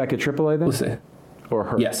Diaz back at AAA then? We'll see. Or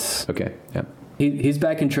her? Yes. Okay. Yeah. he's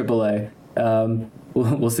back in AAA.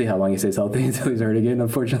 We'll see how long he stays healthy until he's hurt again,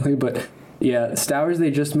 unfortunately. But yeah, Stowers, they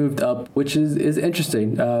just moved up, which is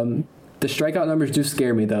interesting. The strikeout numbers do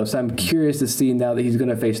scare me, though, so I'm curious to see now that he's going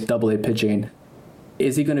to face Double-A pitching.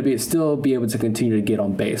 Is he going to still be able to continue to get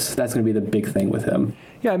on base? That's going to be the big thing with him.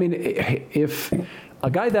 Yeah, I mean, if a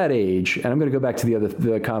guy that age, and I'm going to go back to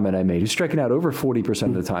the comment I made, who's striking out over 40%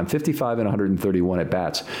 of the time, 55 and 131 at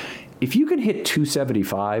bats. If you can hit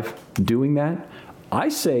 275 doing that, I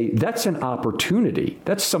say that's an opportunity.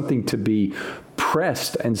 That's something to be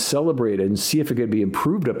pressed and celebrated and see if it could be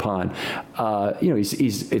improved upon.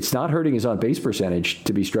 It's not hurting his on-base percentage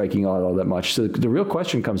to be striking out all that much. So the real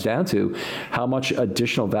question comes down to how much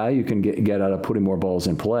additional value can get out of putting more balls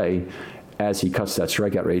in play as he cuts that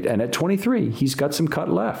strikeout rate. And at 23, he's got some cut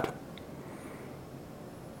left.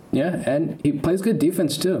 Yeah, and he plays good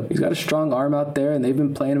defense, too. He's got a strong arm out there, and they've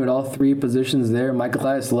been playing him at all three positions there. Michael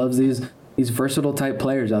Elias loves these versatile type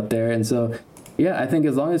players out there. And so, yeah, I think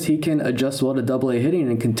as long as he can adjust well to Double-A hitting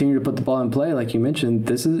and continue to put the ball in play, like you mentioned,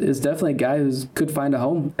 this is definitely a guy who could find a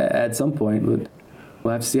home at some point. But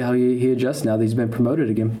we'll have to see how he adjusts now that he's been promoted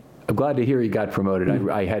again. I'm glad to hear he got promoted.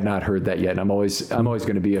 I had not heard that yet, and I'm always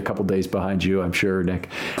going to be a couple days behind you, I'm sure, Nick.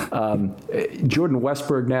 Jordan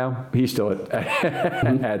Westburg now, he's still at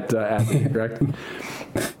Athens, correct?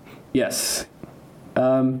 Yes.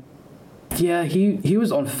 Yeah, he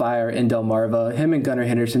was on fire in Delmarva. Him and Gunnar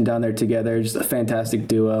Henderson down there together, just a fantastic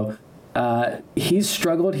duo. He's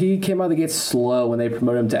struggled. He came out of the gate slow when they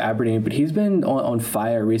promoted him to Aberdeen, but he's been on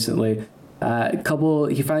fire recently. He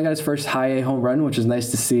finally got his first high A home run, which is nice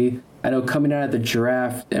to see. I know coming out of the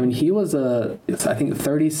draft, I mean, he was I think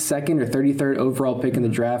 32nd or 33rd overall pick in the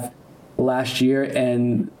draft last year,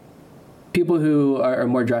 and people who are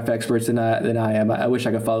more draft experts than I am, I wish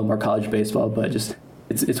I could follow more college baseball, but just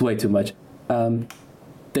it's way too much.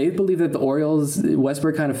 They believe that the Orioles,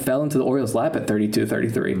 Westburg kind of fell into the Orioles' lap at 32,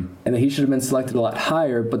 33, and that he should have been selected a lot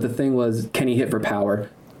higher, but the thing was, can he hit for power?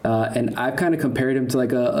 And I've kind of compared him to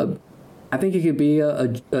like I think he could be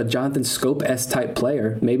a Jonathan Scope-esque type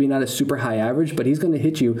player. Maybe not a super high average, but he's going to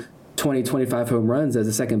hit you 20, 25 home runs as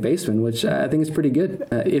a second baseman, which I think is pretty good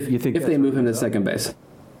if they move him to second base.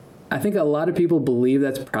 I think a lot of people believe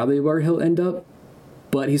that's probably where he'll end up,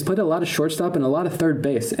 but he's played a lot of shortstop and a lot of third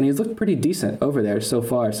base, and he's looked pretty decent over there so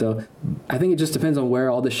far. So I think it just depends on where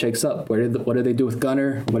all this shakes up. What do they do with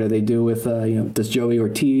Gunnar? What do they do with, does Joey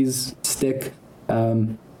Ortiz stick?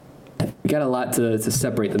 We got a lot to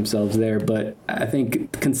separate themselves there, but I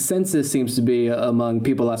think consensus seems to be among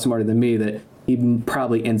people a lot smarter than me that he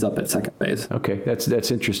probably ends up at second base. Okay,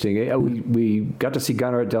 that's interesting. We got to see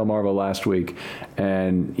Gunnar at Delmarva last week,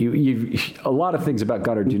 and a lot of things about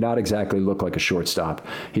Gunnar do not exactly look like a shortstop.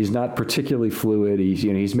 He's not particularly fluid.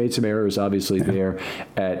 He's made some errors, obviously, there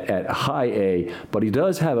at high A, but he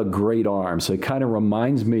does have a great arm. So it kind of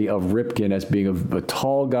reminds me of Ripken as being a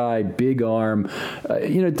tall guy, big arm.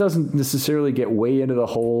 It doesn't necessarily get way into the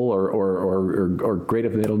hole or great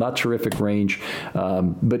up the middle. Not terrific range,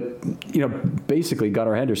 but basically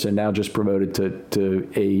Gunnar Henderson, now just promoted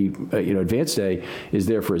to a advanced A, is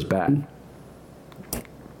there for his bat.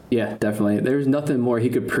 Yeah, definitely. There's nothing more he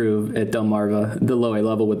could prove at Delmarva, the low A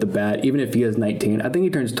level with the bat, even if he is 19. I think he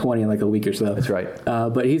turns 20 in like a week or so. That's right.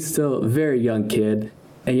 But he's still a very young kid.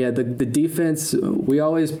 And yeah, the defense, we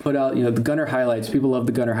always put out, the Gunnar highlights. People love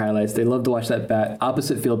the Gunnar highlights. They love to watch that bat.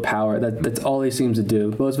 Opposite field power. That's all he seems to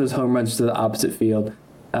do. Most of his home runs to the opposite field.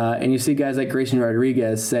 And you see guys like Grayson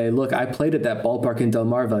Rodriguez say, look, I played at that ballpark in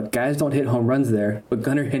Delmarva. Guys don't hit home runs there, but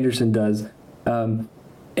Gunnar Henderson does.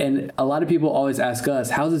 And a lot of people always ask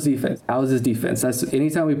us, how's his defense? How is his defense? That's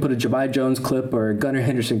anytime we put a Jahmai Jones clip or a Gunnar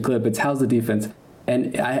Henderson clip, it's how's the defense?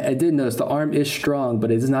 And I did notice the arm is strong, but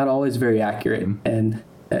it's not always very accurate. And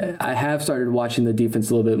I have started watching the defense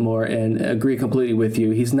a little bit more and agree completely with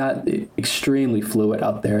you. He's not extremely fluid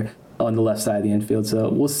out there on the left side of the infield. So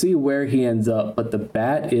we'll see where he ends up. But the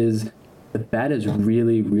bat is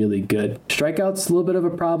really, really good. Strikeouts a little bit of a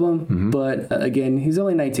problem, but again, he's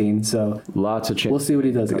only 19, so lots of chance. We'll see what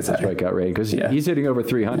he does against that strikeout rate, because he's hitting over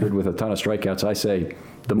 300 with a ton of strikeouts. I say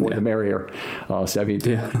the more the merrier.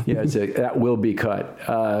 That will be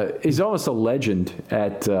cut. He's almost a legend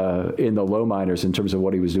in the low minors in terms of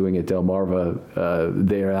what he was doing at Delmarva.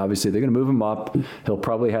 There, obviously, they're going to move him up. He'll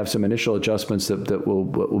probably have some initial adjustments that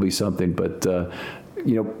will be something, but.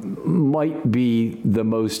 Might be the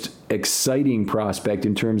most exciting prospect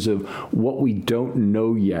in terms of what we don't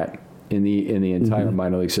know yet in the entire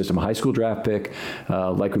minor league system. A high school draft pick,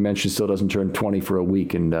 like we mentioned, still doesn't turn 20 for a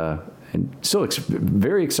week, and still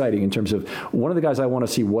very exciting in terms of one of the guys I want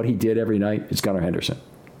to see what he did every night is Gunnar Henderson.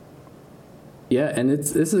 Yeah, and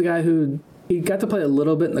this is a guy who he got to play a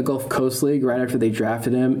little bit in the Gulf Coast League right after they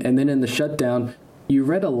drafted him. And then in the shutdown, you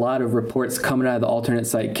read a lot of reports coming out of the alternate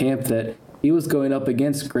site camp that he was going up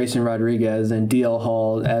against Grayson Rodriguez and DL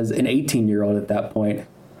Hall as an 18-year-old at that point.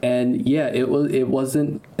 And yeah, it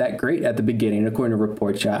wasn't that great at the beginning, according to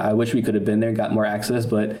reports. I wish we could have been there and got more access,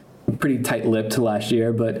 but pretty tight-lipped last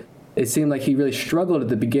year. But it seemed like he really struggled at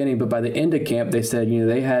the beginning. But by the end of camp, they said,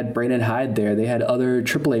 they had Brandon Hyde there. They had other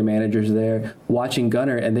AAA managers there watching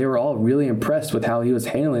Gunnar, and they were all really impressed with how he was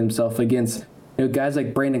handling himself against guys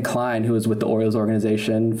like Brandon Klein, who was with the Orioles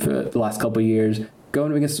organization for the last couple of years,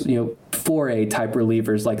 going against 4A type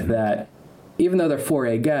relievers like that. Even though they're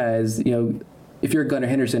 4A guys, if you're Gunnar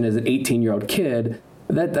Henderson as an 18-year-old kid,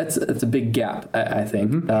 that's a big gap, I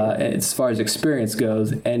think, as far as experience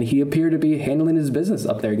goes. And he appeared to be handling his business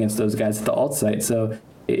up there against those guys at the alt site. So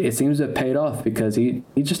it seems to have paid off because he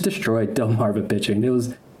just destroyed Delmarva pitching. It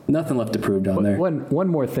was nothing left to prove down there. One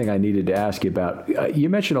more thing I needed to ask you about. You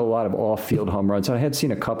mentioned a lot of off-field home runs. I had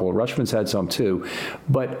seen a couple. Rutschman's had some too.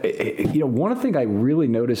 But, one thing I really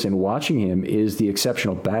notice in watching him is the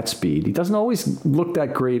exceptional bat speed. He doesn't always look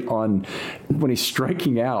that great when he's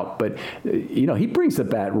striking out. But, he brings the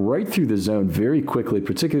bat right through the zone very quickly,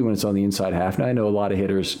 particularly when it's on the inside half. Now, I know a lot of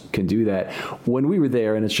hitters can do that. When we were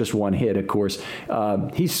there, and it's just one hit, of course,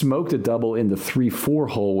 he smoked a double in the 3-4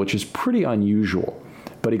 hole, which is pretty unusual.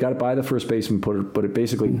 But he got it by the first baseman, put it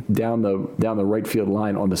basically down the right field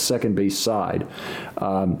line on the second base side,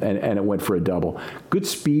 and it went for a double. Good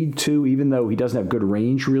speed too, even though he doesn't have good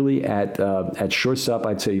range really at shortstop.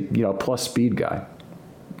 I'd say plus speed guy.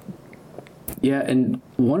 Yeah, and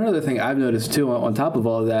one other thing I've noticed too, on top of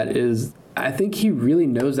all of that, is I think he really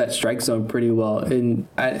knows that strike zone pretty well. And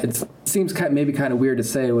it seems maybe kind of weird to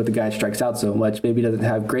say with the guy strikes out so much. Maybe he doesn't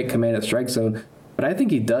have great command of the strike zone. But I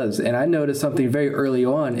think he does. And I noticed something very early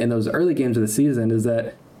on in those early games of the season is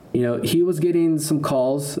that, he was getting some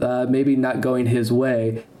calls, maybe not going his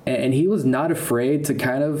way. And he was not afraid to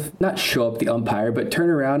kind of not show up the umpire, but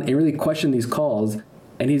turn around and really question these calls.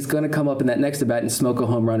 And he's going to come up in that next at bat and smoke a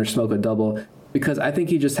home run or smoke a double, because I think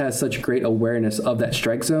he just has such great awareness of that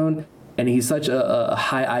strike zone. And he's such a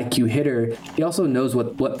high IQ hitter. He also knows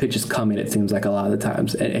what pitch is coming, it seems like, a lot of the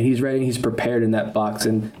times. And he's ready, he's prepared in that box.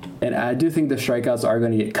 And I do think the strikeouts are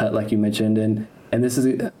going to get cut, like you mentioned. And this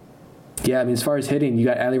is, as far as hitting, you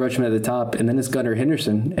got Adley Rutschman at the top, and then it's Gunnar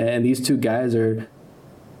Henderson. And these two guys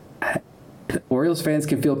Orioles fans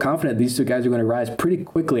can feel confident these two guys are going to rise pretty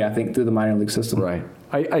quickly, I think, through the minor league system. Right.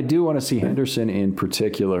 I do want to see Henderson in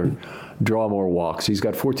particular draw more walks. He's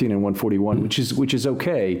got 14 and 141, which is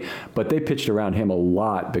okay, but they pitched around him a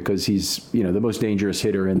lot because he's the most dangerous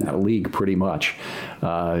hitter in that league pretty much.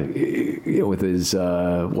 With his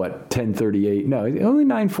 1038, no, only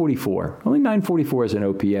 944, only 944 as an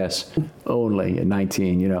OPS, only at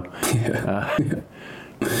 19.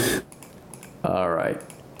 All right.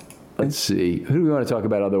 Let's see. Who do we want to talk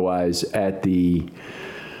about otherwise at the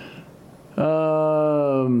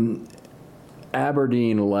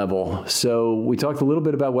Aberdeen level? So we talked a little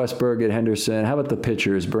bit about Westburg and Henderson. How about the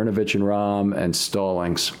pitchers, Brnovich and Rahm and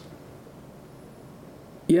Stallings?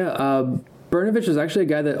 Yeah, Brnovich is actually a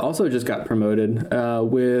guy that also just got promoted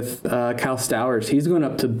with Cal Stowers. He's going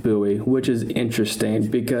up to Bowie, which is interesting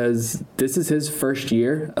because this is his first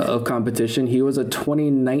year of competition. He was a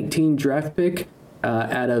 2019 draft pick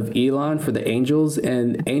out of Elon for the Angels,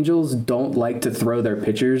 and Angels don't like to throw their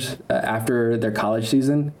pitchers after their college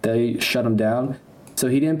season. They shut them down. So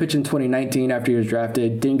he didn't pitch in 2019 after he was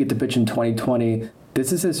drafted, didn't get to pitch in 2020.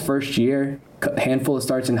 This is his first year, handful of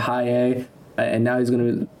starts in high A, and now he's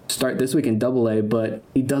going to start this week in double A, but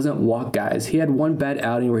he doesn't walk guys. He had one bad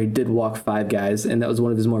outing where he did walk 5 guys, and that was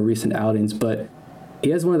one of his more recent outings, but he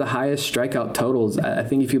has one of the highest strikeout totals. I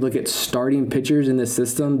think if you look at starting pitchers in this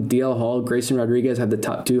system, DL Hall, Grayson Rodriguez have the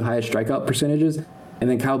top 2 highest strikeout percentages, and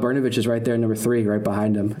then Kyle Brnovich is right there, number 3, right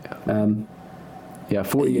behind him.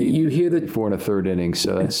 48. You hear the 4 and a third innings,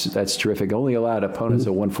 so that's terrific. Only allowed opponents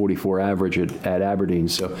a 144 average at Aberdeen,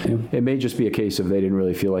 so it may just be a case of they didn't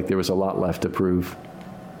really feel like there was a lot left to prove.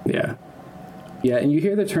 Yeah. Yeah, and you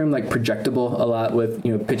hear the term like projectable a lot with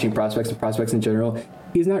pitching prospects and prospects in general.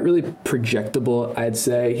 He's not really projectable, I'd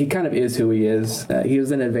say. He kind of is who he is. He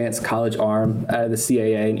was an advanced college arm out of the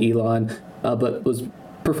CAA in Elon, but was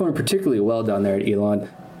performing particularly well down there at Elon.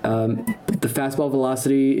 The fastball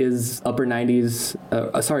velocity is upper 80s,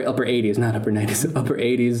 not upper 90s, upper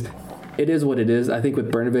 80s. It is what it is, I think,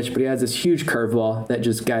 with Brnovich, but he has this huge curveball that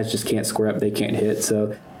guys just can't square up, they can't hit.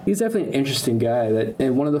 So he's definitely an interesting guy,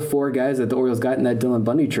 and one of the 4 guys that the Orioles got in that Dylan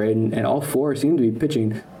Bundy trade, and all 4 seem to be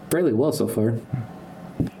pitching fairly well so far.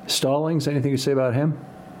 Stallings, anything to say about him?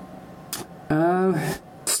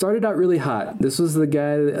 started out really hot. This was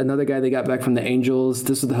another guy they got back from the Angels.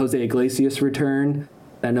 This was the Jose Iglesias return.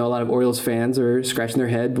 I know a lot of Orioles fans are scratching their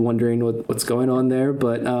head wondering what's going on there,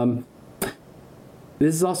 but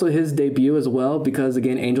this is also his debut as well because,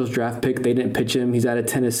 again, Angels draft pick, they didn't pitch him. He's out of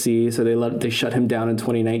Tennessee, so they shut him down in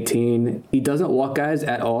 2019. He doesn't walk guys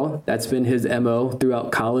at all. That's been his MO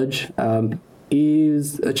throughout college.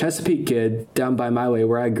 He's a Chesapeake kid down by my way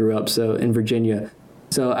where I grew up, so in Virginia.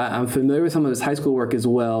 So I'm familiar with some of his high school work as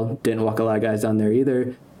well. Didn't walk a lot of guys down there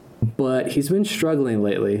either. But he's been struggling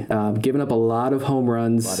lately, giving up a lot of home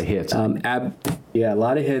runs. A lot of hits. A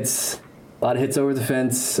lot of hits. A lot of hits over the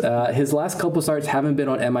fence. His last couple starts haven't been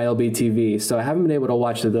on MILB TV, so I haven't been able to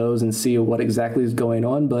watch those and see what exactly is going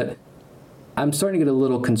on, but I'm starting to get a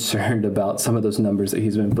little concerned about some of those numbers that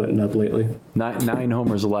he's been putting up lately. Nine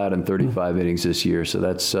homers allowed in 35 innings this year, so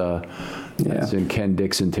that's in Ken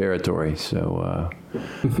Dixon territory, so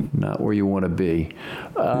not where you want to be.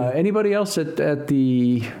 Anybody else at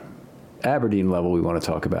the Aberdeen level we want to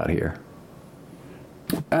talk about here?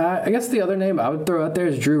 I guess the other name I would throw out there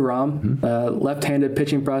is Drew Rom, left-handed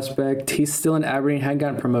pitching prospect. He's still in Aberdeen, hadn't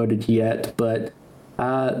gotten promoted yet, but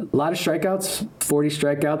a lot of strikeouts, 40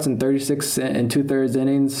 strikeouts in 36 and 2/3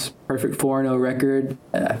 innings, perfect 4-0 record.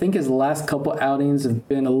 I think his last couple outings have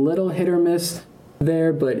been a little hit or miss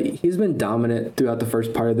there, but he's been dominant throughout the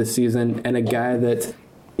first part of the season, and a guy that's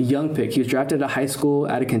a young pick. He was drafted out of high school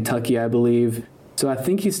out of Kentucky, I believe, so I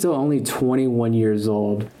think he's still only 21 years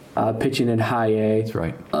old. Pitching in high A. That's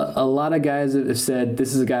right. A lot of guys have said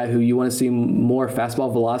this is a guy who you want to see more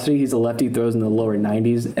fastball velocity. He's a lefty, throws in the lower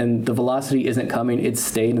 90s, and the velocity isn't coming. It's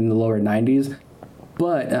stayed in the lower 90s.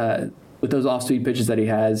 But with those off-speed pitches that he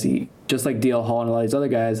has, just like DL Hall and a lot of these other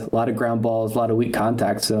guys, a lot of ground balls, a lot of weak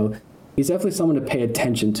contact. So he's definitely someone to pay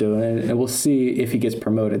attention to, and we'll see if he gets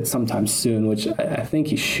promoted sometime soon, which I think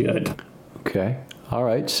he should. Okay. All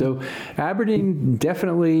right. So Aberdeen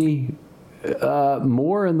definitely...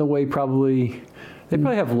 more in the way they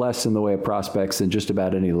probably have less in the way of prospects than just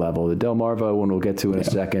about any level. The Delmarva one we'll get to in a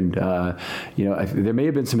second. There may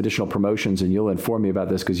have been some additional promotions, and you'll inform me about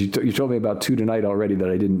this because you told me about 2 tonight already that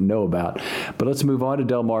I didn't know about. But let's move on to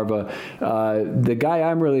Delmarva. The guy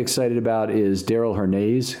I'm really excited about is Daryl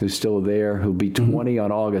Hernandez, who's still there, who'll be 20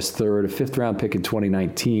 on August 3rd, a 5th-round pick in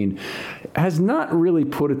 2019. Has not really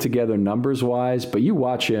put it together numbers-wise, but you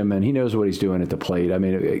watch him, and he knows what he's doing at the plate. I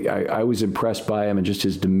mean, I was impressed by him and just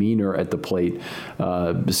his demeanor at the plate.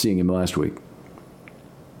 Seeing him last week.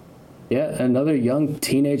 Yeah, another young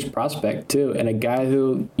teenage prospect, too, and a guy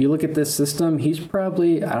who, you look at this system, he's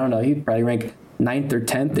probably, he'd probably rank 9th or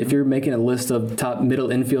 10th if you're making a list of top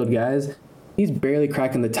middle infield guys. He's barely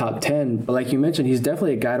cracking the top 10, but like you mentioned, he's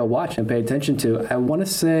definitely a guy to watch and pay attention to. I want to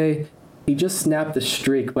say he just snapped the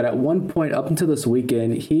streak, but at one point up until this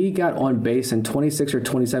weekend, he got on base in 26 or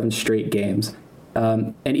 27 straight games.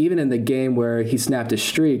 And even in the game where he snapped his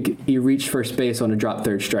streak, he reached first base on a drop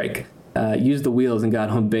third strike, used the wheels and got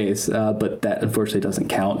home base. But that unfortunately doesn't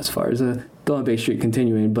count as far as a going base streak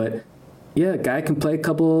continuing. But yeah, guy can play a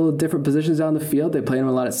couple different positions down the field. They play him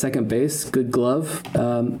a lot at second base. Good glove.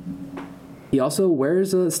 He also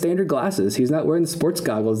wears standard glasses. He's not wearing the sports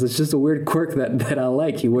goggles. It's just a weird quirk that I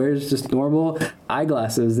like. He wears just normal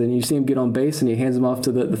eyeglasses, and you see him get on base, and he hands them off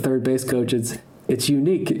to the third base coach. It's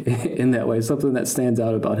unique in that way, something that stands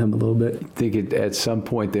out about him a little bit. I think at some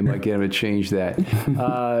point they might get him to change that.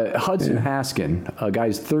 Hudson Haskin, a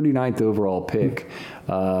guy's 39th overall pick,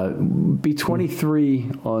 be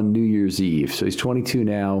 23 on New Year's Eve. So he's 22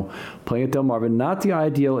 now, playing at Delmarva. Not the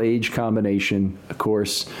ideal age combination, of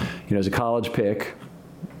course. As a college pick,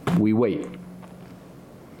 we wait.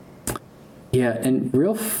 Yeah, and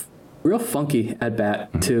real funky at bat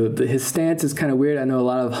too. His stance is kind of weird. I know a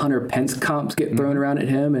lot of Hunter Pence comps get thrown around at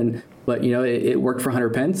him, but it worked for Hunter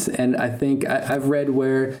Pence. And I think I've read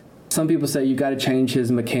where some people say you got to change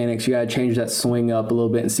his mechanics, you got to change that swing up a little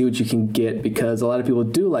bit and see what you can get, because a lot of people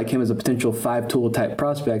do like him as a potential 5-tool type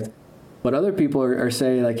prospect. But other people are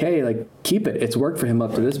saying hey, keep it. It's worked for him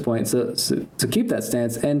up to this point, so keep that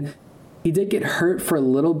stance. And he did get hurt for a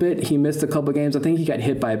little bit. He missed a couple games. I think he got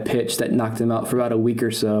hit by a pitch that knocked him out for about a week or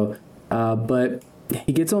so. But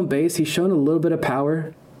he gets on base. He's shown a little bit of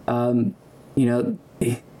power.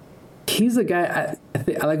 He's a guy, I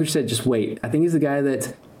like what you said, just wait. I think he's a guy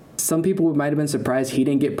that some people might have been surprised he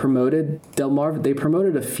didn't get promoted. Delmarva, they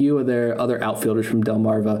promoted a few of their other outfielders from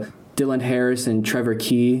Delmarva. Dylan Harris and Trevor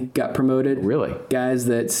Key got promoted. Really? Guys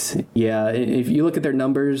if you look at their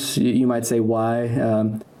numbers, you might say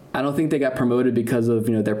why. I don't think they got promoted because of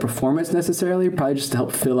their performance necessarily, probably just to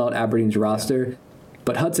help fill out Aberdeen's roster.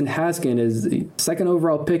 But Hudson Haskin is the 2nd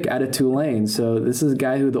overall pick out of Tulane. So this is a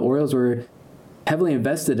guy who the Orioles were heavily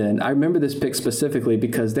invested in. I remember this pick specifically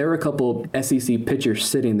because there were a couple SEC pitchers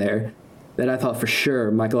sitting there that I thought for sure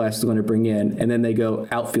Michael Elias was going to bring in, and then they go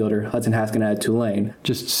outfielder Hudson Haskin out of Tulane.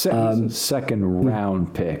 Just second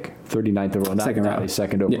round pick, 39th overall, not a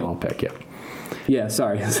second overall pick. Yeah,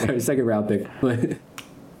 sorry, second round pick. But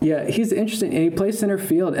yeah, he's interesting, and he plays center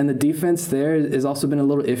field, and the defense there has also been a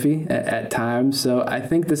little iffy at times. So I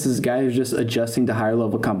think this is a guy who's just adjusting to higher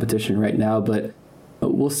level competition right now. But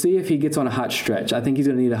we'll see if he gets on a hot stretch. I think he's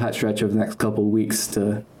going to need a hot stretch over the next couple of weeks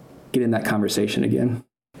to get in that conversation again.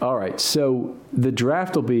 All right, so the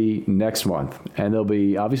draft will be next month, and there'll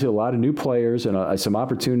be obviously a lot of new players and some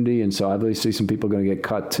opportunity, and so obviously some people are going to get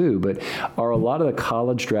cut too. But are a lot of the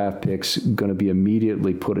college draft picks going to be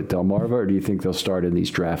immediately put at Delmarva, or do you think they'll start in these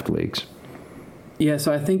draft leagues? Yeah,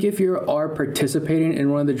 so I think if you are participating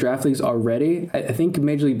in one of the draft leagues already, I think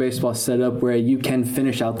Major League Baseball is set up where you can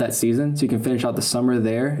finish out that season. So you can finish out the summer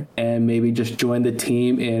there and maybe just join the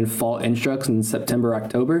team in fall instructs in September,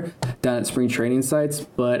 October down at spring training sites.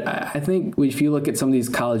 But I think if you look at some of these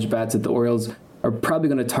college bats that the Orioles are probably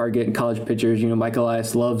going to target college pitchers, Michael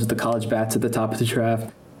Elias loves the college bats at the top of the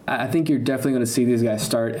draft. I think you're definitely going to see these guys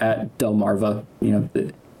start at Delmarva.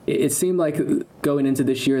 It seemed like going into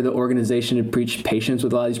this year, the organization had preached patience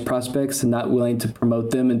with a lot of these prospects and not willing to promote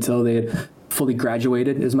them until they had fully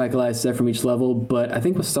graduated, as Michael Elias said, from each level. But I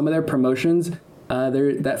think with some of their promotions,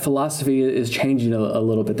 that philosophy is changing a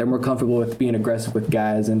little bit. They're more comfortable with being aggressive with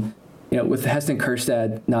guys. And, with Heston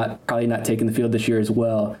Kjerstad probably not taking the field this year as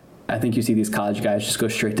well, I think you see these college guys just go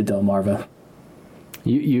straight to Delmarva.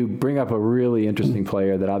 You bring up a really interesting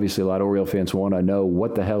player that obviously a lot of Oriole fans want to know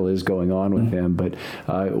what the hell is going on with him. But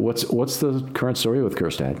what's the current story with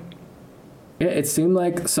Kjerstad? Yeah, it seemed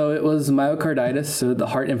like, so it was myocarditis, so the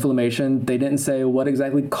heart inflammation. They didn't say what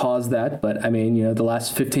exactly caused that, but I mean, the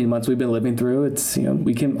last 15 months we've been living through, it's,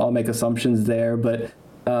 we can all make assumptions there, but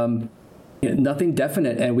nothing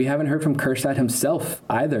definite. And we haven't heard from Kjerstad himself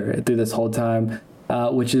either through this whole time.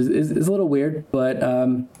 Which is a little weird, but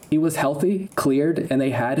he was healthy, cleared, and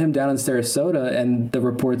they had him down in Sarasota, and the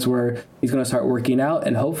reports were he's going to start working out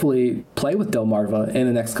and hopefully play with Delmarva in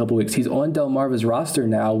the next couple weeks. He's on Delmarva's roster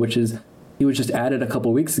now, he was just added a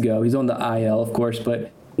couple weeks ago. He's on the IL, of course, but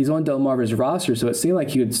he's on Delmarva's roster, so it seemed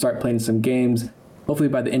like he would start playing some games hopefully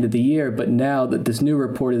by the end of the year, but now that this new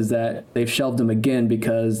report is that they've shelved him again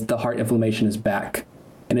because the heart inflammation is back.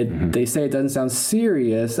 And they say it doesn't sound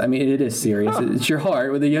serious. I mean, it is serious. It's your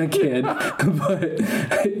heart with a young kid, but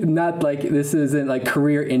not like this isn't like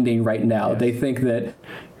career ending right now. Yeah. They think that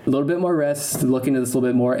a little bit more rest, look into this a little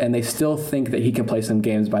bit more, and they still think that he can play some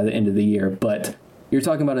games by the end of the year. But you're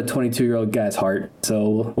talking about a 22-year-old guy's heart,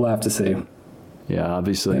 so we'll have to see. Yeah,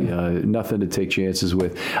 obviously nothing to take chances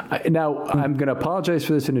with. Now, I'm going to apologize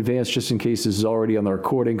for this in advance just in case this is already on the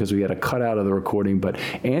recording because we had a cutout of the recording. But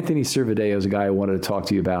Anthony Servideo is a guy I wanted to talk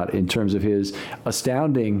to you about in terms of his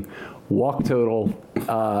astounding walk total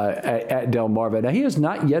at Delmarva. Now, he has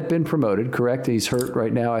not yet been promoted, correct? He's hurt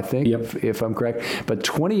right now, I think, if I'm correct. But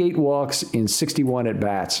 28 walks in 61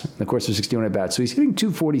 at-bats. Of course, there's 61 at-bats. So he's hitting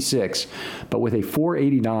 246, but with a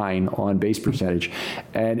 489 on base percentage.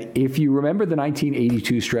 And if you remember the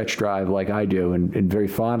 1982 stretch drive like I do, and very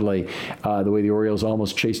fondly, the way the Orioles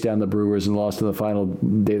almost chased down the Brewers and lost in the final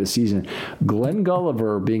day of the season, Glenn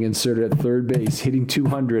Gulliver being inserted at third base, hitting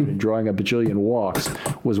 200 and drawing a bajillion walks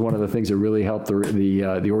was one of the things that really helped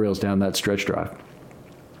the Orioles down that stretch drive.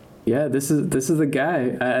 Yeah, this is the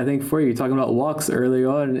guy, I think, for you. You're talking about walks early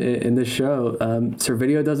on in this show.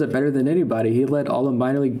 Servideo does it better than anybody. He led all of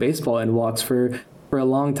minor league baseball in walks for a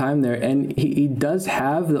long time there, and he does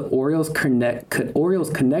have the Orioles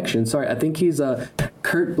connection. Sorry, I think he's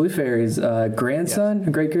Kurt Blueferry's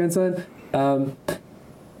grandson, great grandson.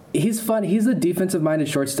 He's fun. He's a defensive-minded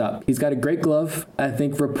shortstop. He's got a great glove. I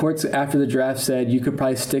think reports after the draft said you could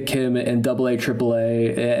probably stick him in AA,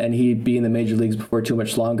 AAA, and he'd be in the major leagues before too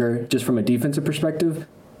much longer, just from a defensive perspective.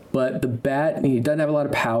 But the bat, he doesn't have a lot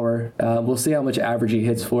of power. We'll see how much average he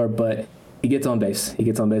hits for, but he gets on base. He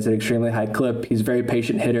gets on base at an extremely high clip. He's a very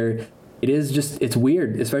patient hitter. It's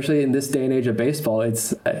weird, especially in this day and age of baseball.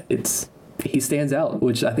 He stands out,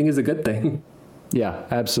 which I think is a good thing. Yeah,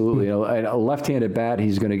 absolutely. A left-handed bat,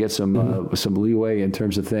 he's going to get some leeway in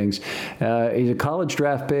terms of things. He's a college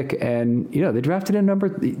draft pick, and they drafted him in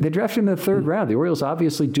the third round. The Orioles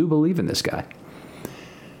obviously do believe in this guy.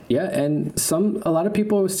 Yeah, and a lot of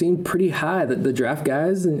people seem pretty high. The draft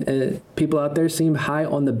guys and people out there seem high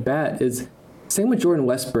on the bat. Same with Jordan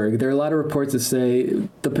Westburg. There are a lot of reports that say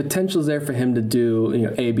the potential is there for him to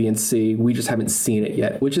do A, B, and C. We just haven't seen it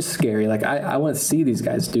yet, which is scary. Like I want to see these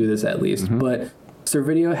guys do this at least, but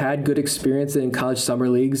Servideo had good experience in college summer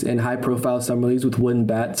leagues and high-profile summer leagues with wooden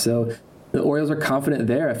bats, so the Orioles are confident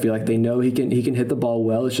there. I feel like they know he can hit the ball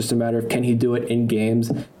well. It's just a matter of can he do it in games.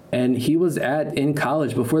 And he was in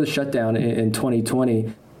college before the shutdown in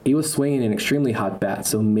 2020. He was swinging an extremely hot bat,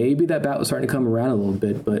 so maybe that bat was starting to come around a little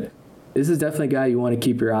bit. But this is definitely a guy you want to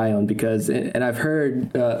keep your eye on because, and I've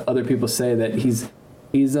heard other people say that he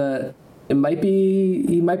might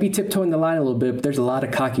be tiptoeing the line a little bit, but there's a lot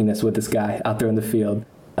of cockiness with this guy out there in the field.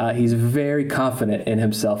 He's very confident in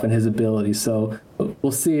himself and his abilities, so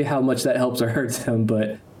we'll see how much that helps or hurts him.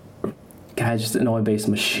 But guy's just an on-base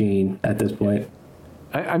machine at this point.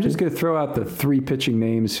 I'm just going to throw out the 3 pitching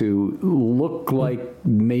names who look like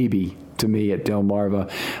maybe to me at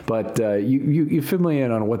Delmarva, but you fill me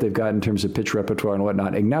in on what they've got in terms of pitch repertoire and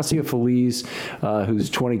whatnot. Ignacio Feliz, who's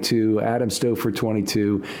 22, Adam Stouffer,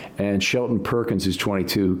 22, and Shelton Perkins, who's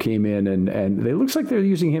 22, who came in, and it looks like they're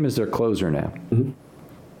using him as their closer now. Mm-hmm.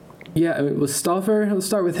 Yeah, I mean, with Stauffer, let's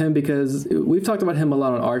start with him because we've talked about him a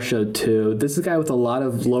lot on our show, too. This is a guy with a lot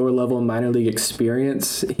of lower-level minor league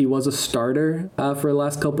experience. He was a starter for the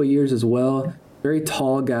last couple of years as well. Very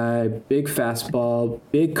tall guy, big fastball,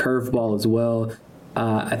 big curveball as well.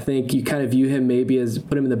 I think you kind of view him maybe as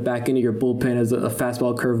put him in the back end of your bullpen as a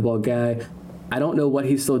fastball, curveball guy. I don't know what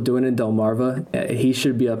he's still doing in Delmarva. He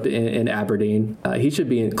should be up in Aberdeen. He should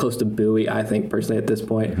be close to Bowie, I think, personally, at this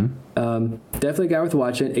point. Mm-hmm. Definitely a guy worth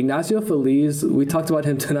watching. Ignacio Feliz, we talked about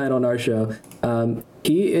him tonight on our show.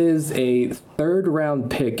 He is a third-round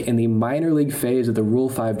pick in the minor league phase of the Rule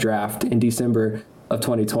 5 draft in December of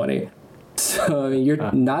 2020. So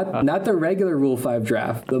you're not the regular Rule 5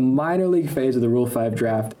 draft, the minor league phase of the Rule 5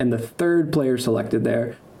 draft, and the third player selected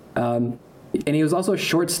there. And he was also a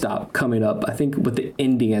shortstop coming up. I think with the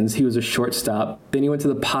Indians, he was a shortstop. Then he went to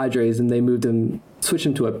the Padres, and they switched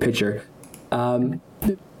him to a pitcher.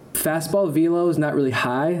 Fastball velo is not really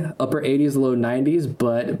high, upper 80s, low 90s,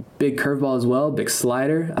 but big curveball as well, big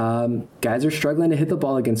slider. Guys are struggling to hit the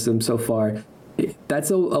ball against him so far.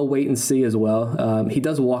 That's a wait and see as well. He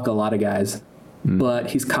does walk a lot of guys, but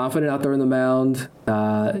he's confident out there on the mound.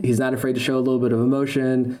 He's not afraid to show a little bit of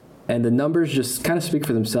emotion. And the numbers just kind of speak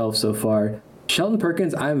for themselves so far. Shelton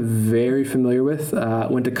Perkins, I'm very familiar with.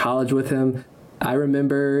 Went to college with him. I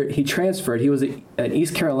remember he transferred. He was an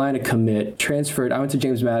East Carolina commit, transferred. I went to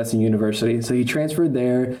James Madison University, so he transferred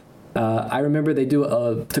there. I remember they do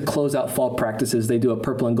to close out fall practices, they do a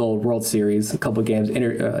Purple and Gold World Series, a couple of games,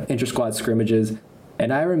 inter-squad scrimmages.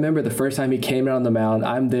 And I remember the first time he came in on the mound,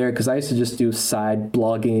 I'm there because I used to just do side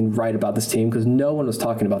blogging, write about this team because no one was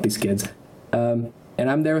talking about these kids. And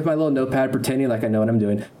I'm there with my little notepad pretending like I know what I'm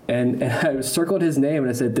doing. And I circled his name and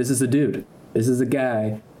I said, this is a dude. This is a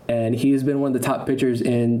guy. And he's been one of the top pitchers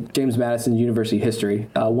in James Madison University history.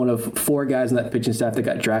 One of 4 guys in that pitching staff that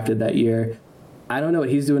got drafted that year. I don't know what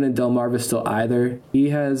he's doing in Delmarva still either. He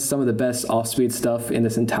has some of the best off-speed stuff in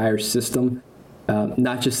this entire system.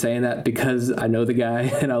 Not just saying that because I know the guy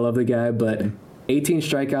and I love the guy, but 18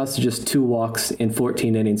 strikeouts to just 2 walks in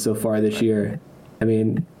 14 innings so far this year. I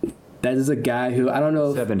mean, that is a guy who I don't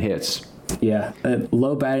know. 7 hits. Yeah,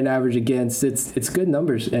 low batting average against. It's good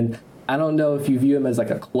numbers, and I don't know if you view him as like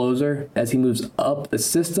a closer as he moves up the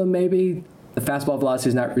system. Maybe the fastball velocity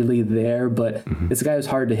is not really there, but it's a guy who's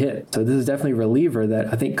hard to hit. So this is definitely a reliever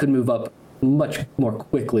that I think could move up much more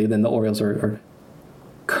quickly than the Orioles are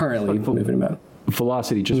currently moving him up.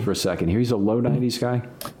 Velocity, just for a second here. He's a low 90s guy.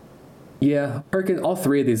 Yeah, Perkins, all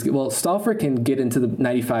 3 of these. Well, Stauffer can get into the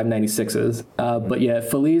 95, 96s. But yeah,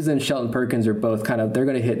 Feliz and Shelton Perkins are both they're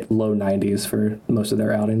going to hit low 90s for most of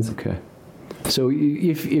their outings. Okay. So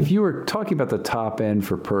if you were talking about the top end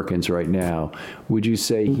for Perkins right now, would you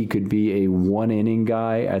say he could be a 1-inning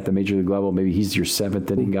guy at the major league level? Maybe he's your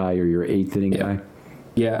 7th inning guy or your 8th inning guy?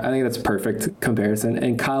 Yeah, I think that's a perfect comparison.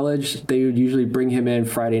 In college, they would usually bring him in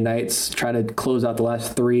Friday nights, try to close out the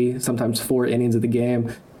last 3, sometimes 4 innings of the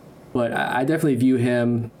game. But I definitely view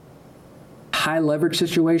him high leverage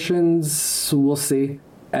situations. We'll see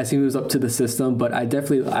as he moves up to the system. But I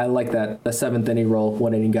like that the 7th inning role,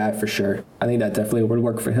 1-inning guy for sure. I think that definitely would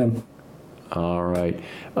work for him. All right.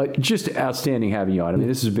 Just outstanding having you on. I mean,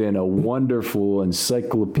 this has been a wonderful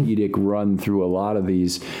encyclopedic run through a lot of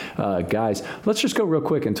these guys. Let's just go real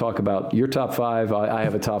quick and talk about your top 5. I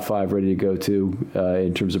have a top 5 ready to go to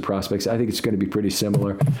in terms of prospects. I think it's going to be pretty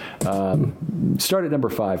similar. Start at number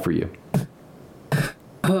 5 for you.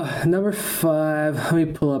 Number 5, let me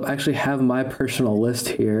pull up. I actually have my personal list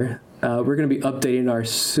here. We're going to be updating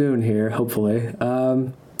ours soon here, hopefully.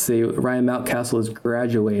 See, Ryan Mountcastle is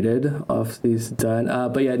graduated. He's done.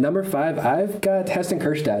 But yeah, number 5, I've got Heston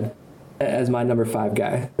Kjerstad as my number 5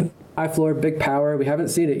 guy. High floor, big power. We haven't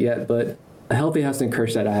seen it yet, but healthy Heston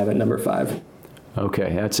Kjerstad I have at number 5.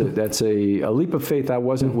 Okay, that's a leap of faith I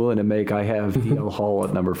wasn't willing to make. I have DL Hall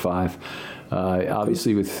at number 5.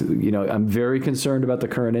 Obviously, I'm very concerned about the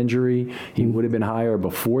current injury. He would have been higher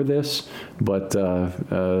before this, but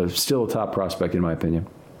still a top prospect in my opinion.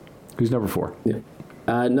 Who's number 4? Yeah.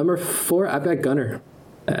 Number 4, I've got Gunnar.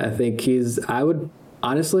 I think I would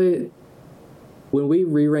honestly, when we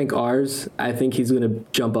re-rank ours, I think he's going to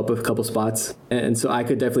jump up a couple spots. And so I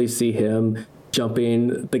could definitely see him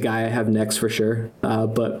jumping the guy I have next for sure.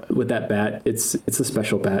 But with that bat, it's a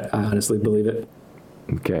special bat. I honestly believe it.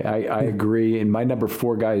 Okay, I agree. And my number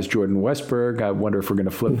 4 guy is Jordan Westburg. I wonder if we're going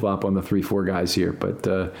to flip-flop on the 3-4 guys here.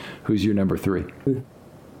 But who's your number 3?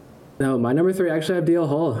 No, my number 3, actually I have DL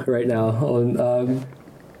Hall right now.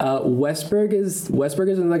 Westburg is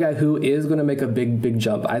another guy who is going to make a big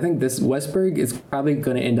jump. I think Westburg is probably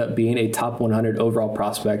going to end up being a top 100 overall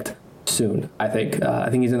prospect soon. I think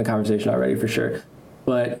he's in the conversation already for sure.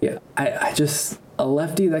 But yeah, I just a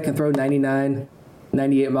lefty that can throw 99,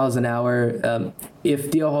 98 miles an hour. If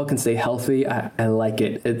DL Hall can stay healthy, I like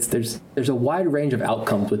it. There's a wide range of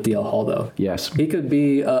outcomes with DL Hall though. Yes, he could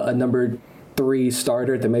be a number 3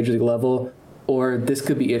 starter at the major league level, or this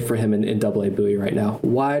could be it for him in Double-A Bowie right now.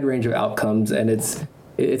 Wide range of outcomes, and it's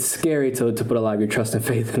scary to put a lot of your trust and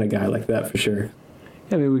faith in a guy like that for sure.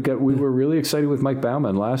 I mean, we were really excited with Mike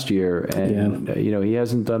Baumann last year, and he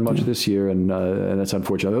hasn't done much this year, and that's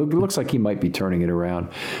unfortunate. It looks like he might be turning it around.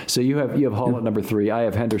 So you have Hall at number 3. I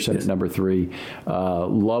have Henderson at number 3.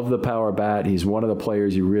 Love the power bat. He's one of the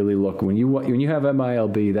players you really look when you have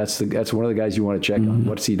MILB. That's one of the guys you want to check on.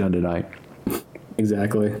 What's he done tonight?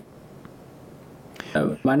 Exactly.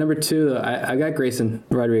 My number 2, I got Grayson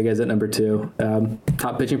Rodriguez at number 2.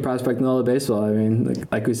 Top pitching prospect in all of baseball. I mean,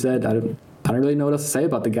 like we said, I don't really know what else to say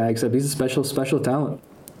about the guy except he's a special talent.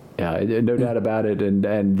 Yeah, no doubt about it.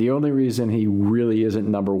 And the only reason he really isn't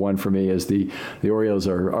number 1 for me is the Orioles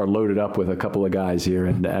are loaded up with a couple of guys here,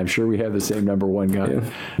 and I'm sure we have the same number 1 guy.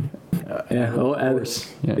 Yeah. Adley.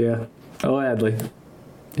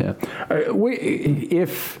 Yeah.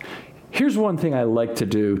 Here's one thing I like to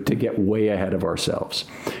do to get way ahead of ourselves.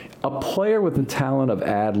 A player with the talent of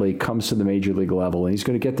Adley comes to the major league level, and he's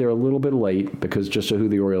going to get there a little bit late because just of who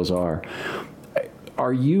the Orioles are.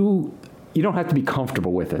 You don't have to be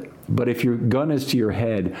comfortable with it, but if your gun is to your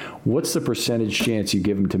head, what's the percentage chance you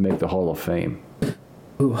give him to make the Hall of Fame?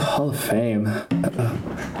 Ooh, Hall of Fame.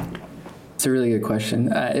 It's a really good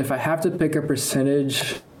question. If I have to pick a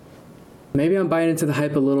percentage, maybe I'm buying into the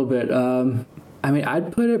hype a little bit.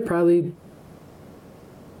 I'd put it probably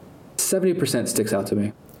 70% sticks out to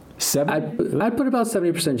me. I'd put about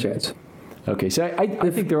 70% chance. Okay, so I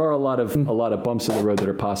think there are a lot of bumps in the road that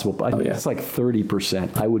are possible, but I think it's like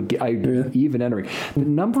 30%. I'd even entering. The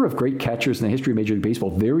number of great catchers in the history of Major League Baseball,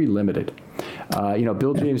 very limited.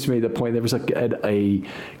 Bill James made the point, there was a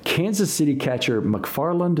Kansas City catcher,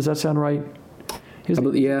 McFarland, does that sound right? I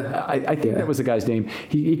think that was the guy's name.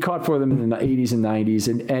 He caught for them in the 80s and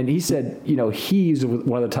 90s, and he said, he's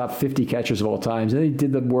one of the top 50 catchers of all times. And he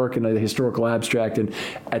did the work in the historical abstract, and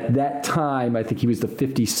at that time, I think he was the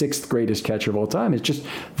 56th greatest catcher of all time. It's just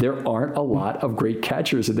there aren't a lot of great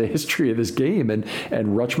catchers in the history of this game, and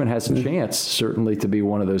Rutschman has a chance certainly to be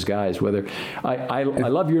one of those guys. Whether I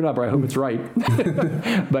love your number, I hope it's right,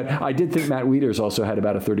 but I did think Matt Wieters also had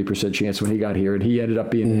about a 30% chance when he got here, and he ended up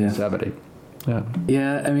being 70.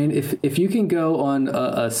 Yeah. I mean, if you can go on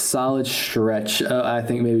a solid stretch, I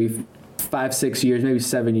think maybe 5-6 years, maybe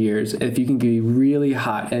 7 years, if you can be really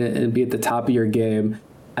hot and be at the top of your game,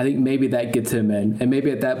 I think maybe that gets him in. And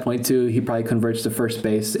maybe at that point, too, he probably converts to first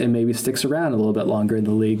base and maybe sticks around a little bit longer in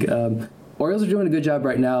the league. Orioles are doing a good job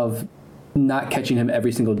right now of not catching him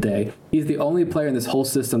every single day. He's the only player in this whole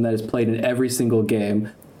system that has played in every single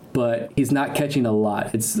game, but he's not catching a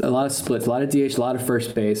lot. It's a lot of splits, a lot of DH, a lot of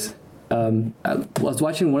first base. I was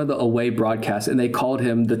watching one of the away broadcasts, and they called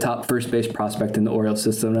him the top first base prospect in the Orioles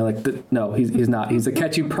system. And I'm like, no, he's not. He's a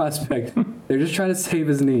catchy prospect. They're just trying to save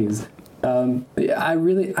his knees.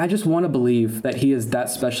 I just want to believe that he is that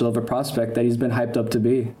special of a prospect that he's been hyped up to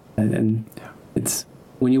be. And it's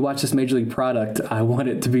when you watch this major league product, I want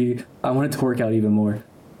it to work out even more.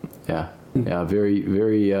 Yeah. Yeah, very,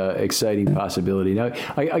 very exciting possibility. Now,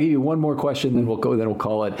 I'll give you one more question, then we'll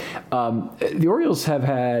call it. The Orioles have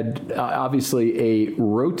had obviously a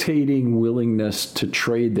rotating willingness to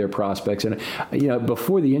trade their prospects, and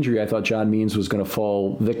before the injury, I thought John Means was going to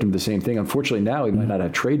fall victim to the same thing. Unfortunately, now he might not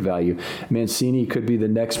have trade value. Mancini could be the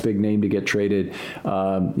next big name to get traded.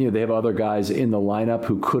 They have other guys in the lineup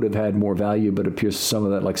who could have had more value, but it appears some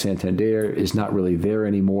of that, like Santander, is not really there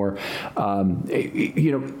anymore.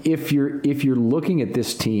 If you're looking at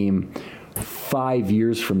this team 5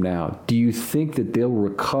 years from now, do you think that they'll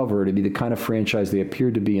recover to be the kind of franchise they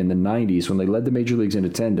appeared to be in the 90s when they led the major leagues in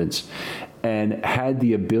attendance and had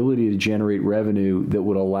the ability to generate revenue that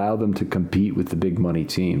would allow them to compete with the big money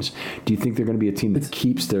teams? Do you think they're going to be a team that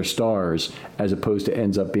keeps their stars as opposed to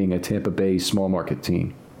ends up being a Tampa Bay small market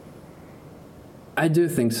team? I do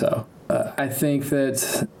think so. I think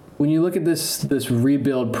that when you look at this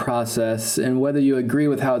rebuild process and whether you agree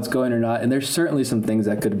with how it's going or not, and there's certainly some things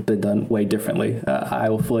that could have been done way differently. I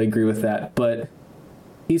will fully agree with that. But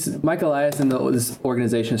Mike Elias and this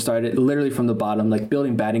organization started literally from the bottom, like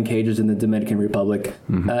building batting cages in the Dominican Republic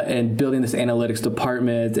and building this analytics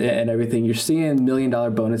department and everything. You're seeing $1 million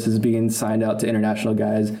bonuses being signed out to international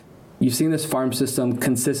guys. You've seen this farm system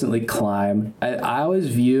consistently climb. I always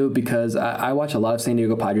view, because I watch a lot of San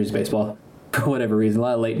Diego Padres baseball for whatever reason, a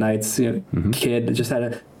lot of late nights. Kid just had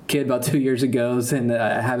a kid about 2 years ago, and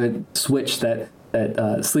I haven't switched that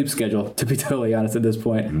sleep schedule, to be totally honest at this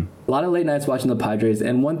point. A lot of late nights watching the Padres,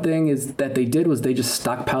 and one thing is that they did was they just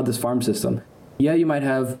stockpiled this farm system. Yeah, you might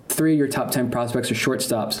have 3 of your top 10 prospects or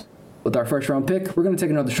shortstops. With our first round pick, we're going to take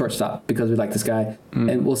another shortstop because we like this guy,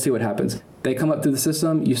 and we'll see what happens. They come up through the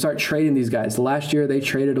system, you start trading these guys. Last year, they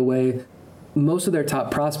traded away most of their top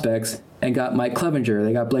prospects and got Mike Clevenger.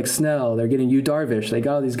 They got Blake Snell. They're getting Yu Darvish. They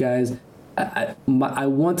got all these guys. I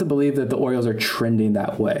want to believe that the Orioles are trending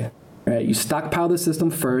that way. Right? You stockpile the system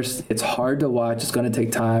first. It's hard to watch. It's going to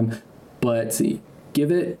take time. But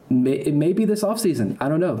give it maybe this offseason. I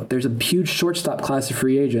don't know. There's a huge shortstop class of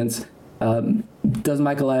free agents. Does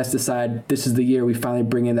Mike Elias decide this is the year we finally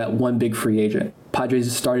bring in that one big free agent?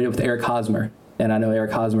 Padres started it with Eric Hosmer, and I know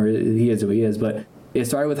Eric Hosmer, he is who he is, but it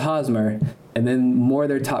started with Hosmer, and then more of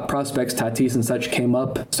their top prospects, Tatis and such, came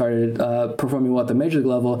up, started performing well at the major league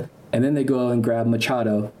level, and then they go and grab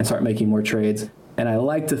Machado and start making more trades. And I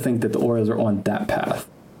like to think that the Orioles are on that path.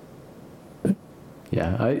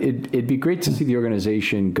 Yeah, it'd be great to see the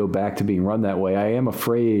organization go back to being run that way. I am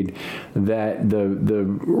afraid that the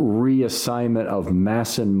reassignment of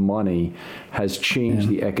mass and money has changed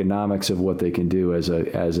the economics of what they can do as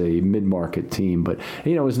a mid-market team. But,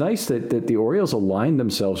 it was nice that the Orioles aligned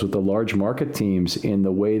themselves with the large market teams in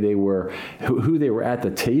the way they were, who they were at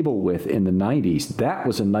the table with in the 90s. That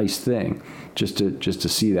was a nice thing, just to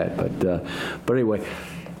see that. But anyway,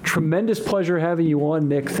 tremendous pleasure having you on,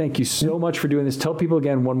 Nick. Thank you so much for doing this. Tell people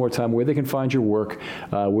again one more time where they can find your work,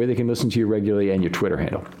 where they can listen to you regularly, and your Twitter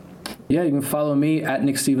handle. Yeah, you can follow me at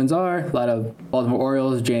Nick Stevens R. A lot of Baltimore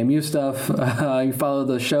Orioles, JMU stuff. You can follow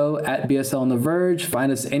the show at BSL on the Verge.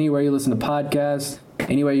 Find us anywhere you listen to podcasts,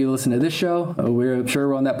 anywhere you listen to this show. We're sure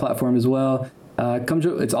we're on that platform as well.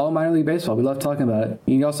 It's all minor league baseball. We love talking about it.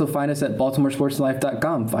 You can also find us at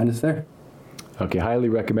BaltimoreSportsAndLife.com. Find us there. Okay, highly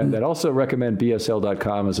recommend that. Also recommend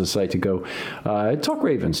BSL.com as a site to go talk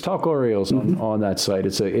Ravens, talk Orioles on that site.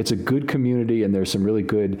 It's a good community, and there's some really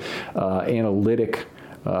good analytic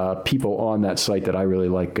people on that site that I really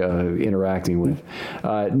like interacting with.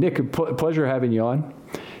 Nick, pleasure having you on.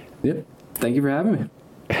 Yep. Thank you for having me.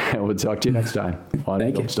 We'll talk to you next time on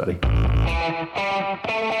Film Study.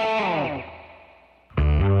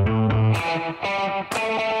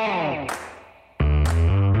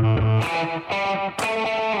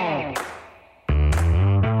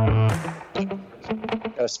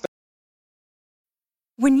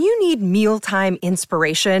 When you need mealtime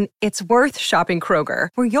inspiration, it's worth shopping Kroger,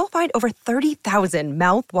 where you'll find over 30,000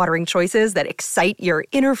 mouth-watering choices that excite your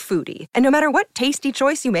inner foodie. And no matter what tasty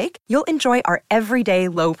choice you make, you'll enjoy our everyday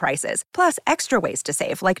low prices, plus extra ways to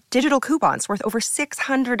save, like digital coupons worth over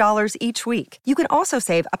 $600 each week. You can also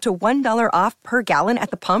save up to $1 off per gallon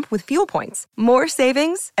at the pump with fuel points. More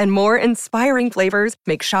savings and more inspiring flavors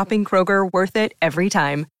make shopping Kroger worth it every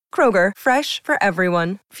time. Kroger, fresh for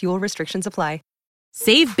everyone. Fuel restrictions apply.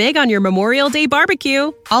 Save big on your Memorial Day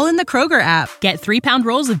barbecue, all in the Kroger app. Get 3-pound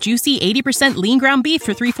rolls of juicy 80% lean ground beef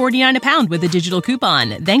for $3.49 a pound with a digital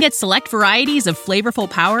coupon. Then get select varieties of flavorful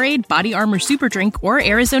Powerade, Body Armor Super Drink, or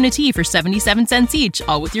Arizona tea for 77 cents each,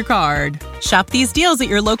 all with your card. Shop these deals at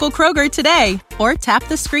your local Kroger today, or tap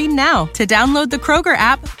the screen now to download the Kroger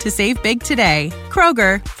app to save big today.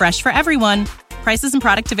 Kroger, fresh for everyone. Prices and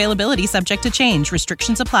product availability subject to change.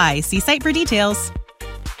 Restrictions apply. See site for details.